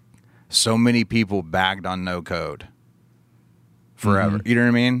something like so many people bagged on No Code forever. You know what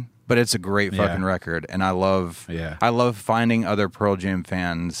I mean? But it's a great fucking record, and I love finding other Pearl Jam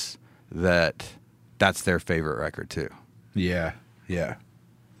fans that's their favorite record too. Yeah. Yeah.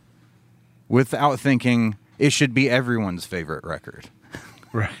 Without thinking it should be everyone's favorite record.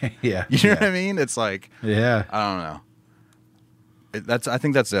 Right. Yeah. You know what I mean? It's like, yeah. I don't know. I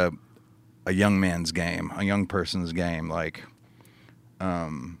think that's a young man's game, a young person's game, like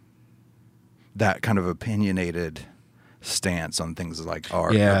that kind of opinionated stance on things like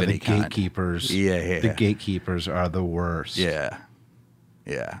art. Yeah, of the any kind. gatekeepers. Yeah. The gatekeepers are the worst. Yeah.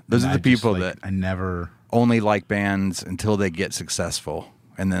 Those are the people that I never only like bands until they get successful,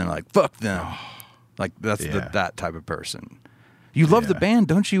 and then like fuck them. Like that's that type of person. You love the band,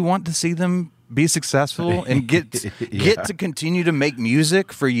 don't you want to see them be successful and get to continue to make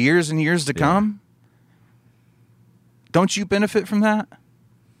music for years and years to come? Don't you benefit from that?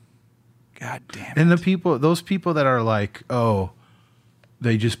 God damn it. And those people that are like, oh,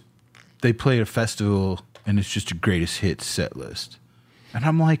 they play a festival and it's just a greatest hits set list. And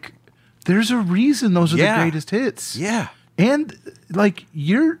I'm like, there's a reason those are the greatest hits. Yeah. And like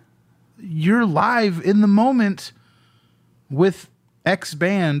you're live in the moment with X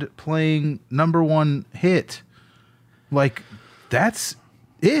band playing #1 hit. Like, that's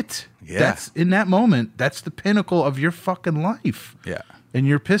it. Yeah. That's in that moment. That's the pinnacle of your fucking life. Yeah. And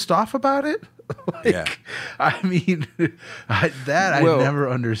you're pissed off about it? Yeah. I mean, I Well, never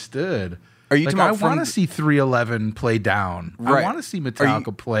understood. are you like, talking I about from want to the- see 311 play Down. Right. I want to see Are Metallica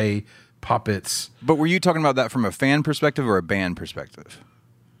you- play Puppets. But were you talking about that from a fan perspective or a band perspective?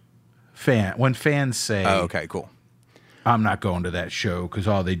 When fans say, Oh, okay, cool. I'm not going to that show because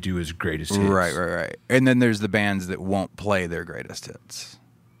all they do is greatest hits. Right. And then there's the bands that won't play their greatest hits.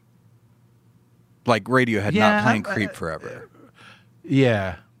 Like Radiohead Yeah, not playing Creep forever.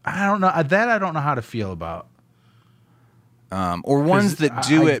 Yeah. I don't know. That I don't know how to feel about. Or ones that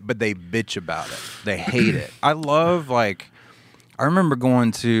do I- it, but they bitch about it. They hate it. I love, like, I remember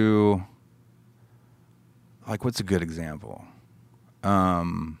going to, like, what's a good example?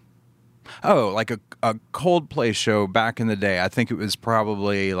 Like a Coldplay show back in the day. I think it was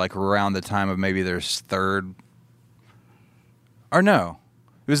probably like around the time of maybe their third, or no,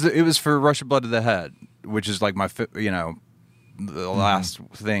 it was for Rush of Blood to the Head, which is like the last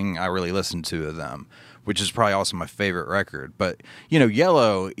thing I really listened to of them, which is probably also my favorite record. But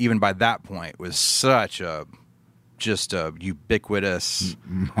Yellow, even by that point, was such a ubiquitous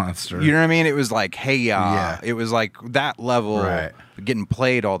Monster. You know what I mean? It was like, hey, Yeah. It was like that level, Right. getting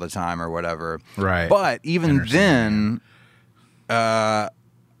played all the time or whatever. Right. But even Understand, then,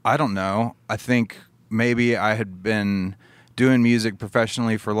 I don't know. I think maybe I had been doing music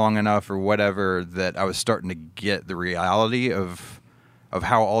professionally for long enough or whatever that I was starting to get the reality of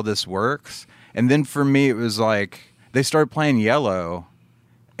how all this works. And then for me, it was like they started playing Yellow,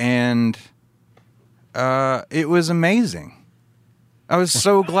 and it was amazing. I was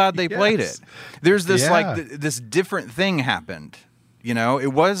so glad they played it. Yes. There's this Yeah. this different thing happened.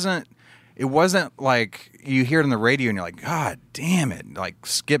 It wasn't like you hear it on the radio and you're like, God damn it, like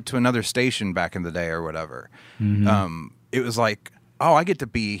skip to another station back in the day or whatever. It was like, oh, I get to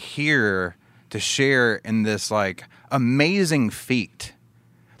be here to share in this like amazing feat.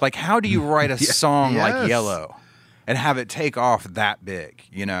 Like, how do you write a song like Yes. Yellow and have it take off that big,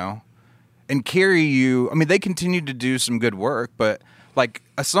 and carry you? I mean, they continued to do some good work, but like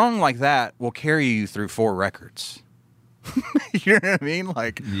a song like that will carry you through 4 records. You know what I mean?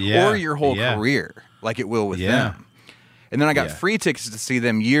 Like, Yeah, or your whole yeah. career, like it will with Yeah. them. And then I got Yeah. free tickets to see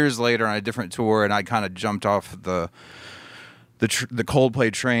them years later on a different tour, and I kind of jumped off the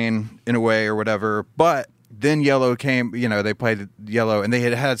Coldplay train in a way or whatever. But then Yellow came, they played Yellow, and they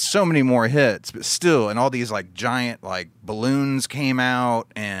had so many more hits, but still, and all these like giant like balloons came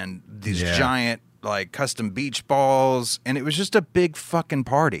out, and these Yeah. giant like custom beach balls, and it was just a big fucking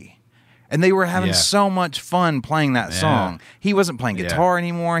party. And they were having Yeah. so much fun playing that Yeah. song. He wasn't playing Yeah. guitar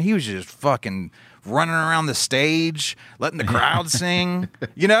anymore. He was just fucking running around the stage, letting the crowd sing.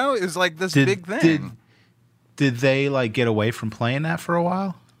 It was like this big thing. Did they like get away from playing that for a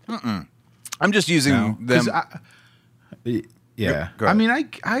while? I'm just using No. 'Cause them. Yeah. Go I ahead. mean,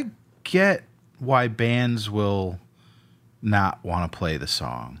 I get why bands will not want to play the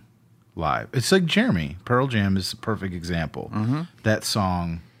song live. It's like Jeremy. Pearl Jam is a perfect example. Mm-hmm. That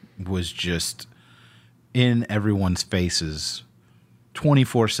song was just in everyone's faces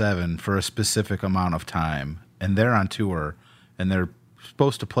 24/7 for a specific amount of time. And they're on tour and they're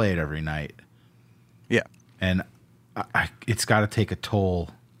supposed to play it every night. Yeah. And it's got to take a toll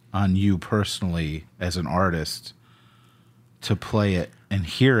on you personally as an artist to play it and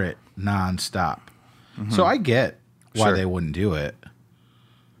hear it nonstop. So I get why Sure. they wouldn't do it.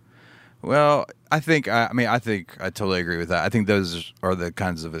 Well, I think I totally agree with that. I think those are the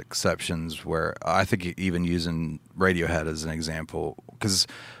kinds of exceptions where I think even using Radiohead as an example, because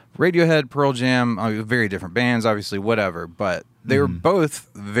Radiohead, Pearl Jam, very different bands, obviously, whatever, but they were both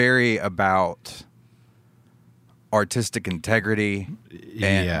very about artistic integrity,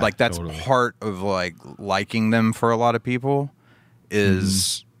 and Yeah, like that's totally. part of like liking them for a lot of people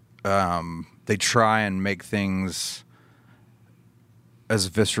is they try and make things as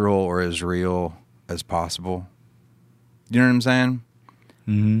visceral or as real as possible. You know what I'm saying?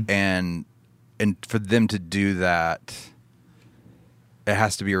 Mm-hmm. And for them to do that, it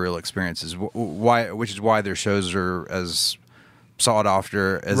has to be a real experience. Which is why their shows are as sought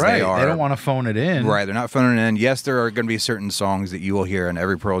after as Right. they are. They don't want to phone it in. Right, they're not phoning it in. Yes, there are going to be certain songs that you will hear in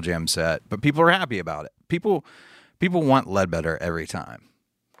every Pearl Jam set, but people are happy about it. People want Ledbetter every time.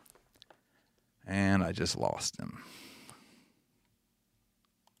 And I just lost him.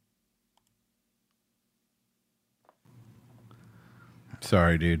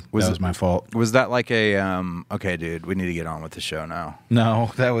 Sorry, dude. Was that it- was my fault. Was that like a okay, dude, we need to get on with the show now.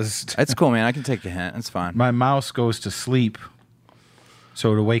 No, that was That's cool, man. I can take a hint. It's fine. my mouse goes to sleep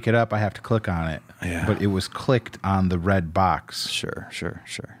So to wake it up, I have to click on it. Yeah. But it was clicked on the red box. Sure.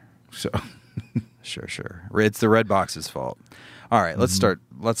 So, Sure. It's the red box's fault. All right, let's start.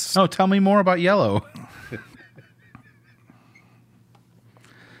 Let's. no, tell me more about yellow.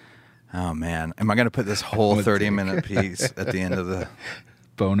 Oh man, am I going to put this whole 30-minute piece at the end of the?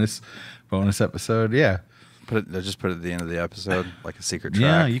 bonus episode. Yeah. Just put it at the end of the episode, like a secret track.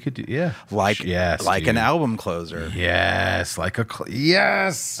 Yeah, you could do. Yeah. like Yes, an dude. album closer. Yes,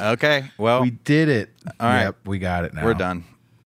 yes. Okay, well, We did it. All right. Yep, we got it now. we're done.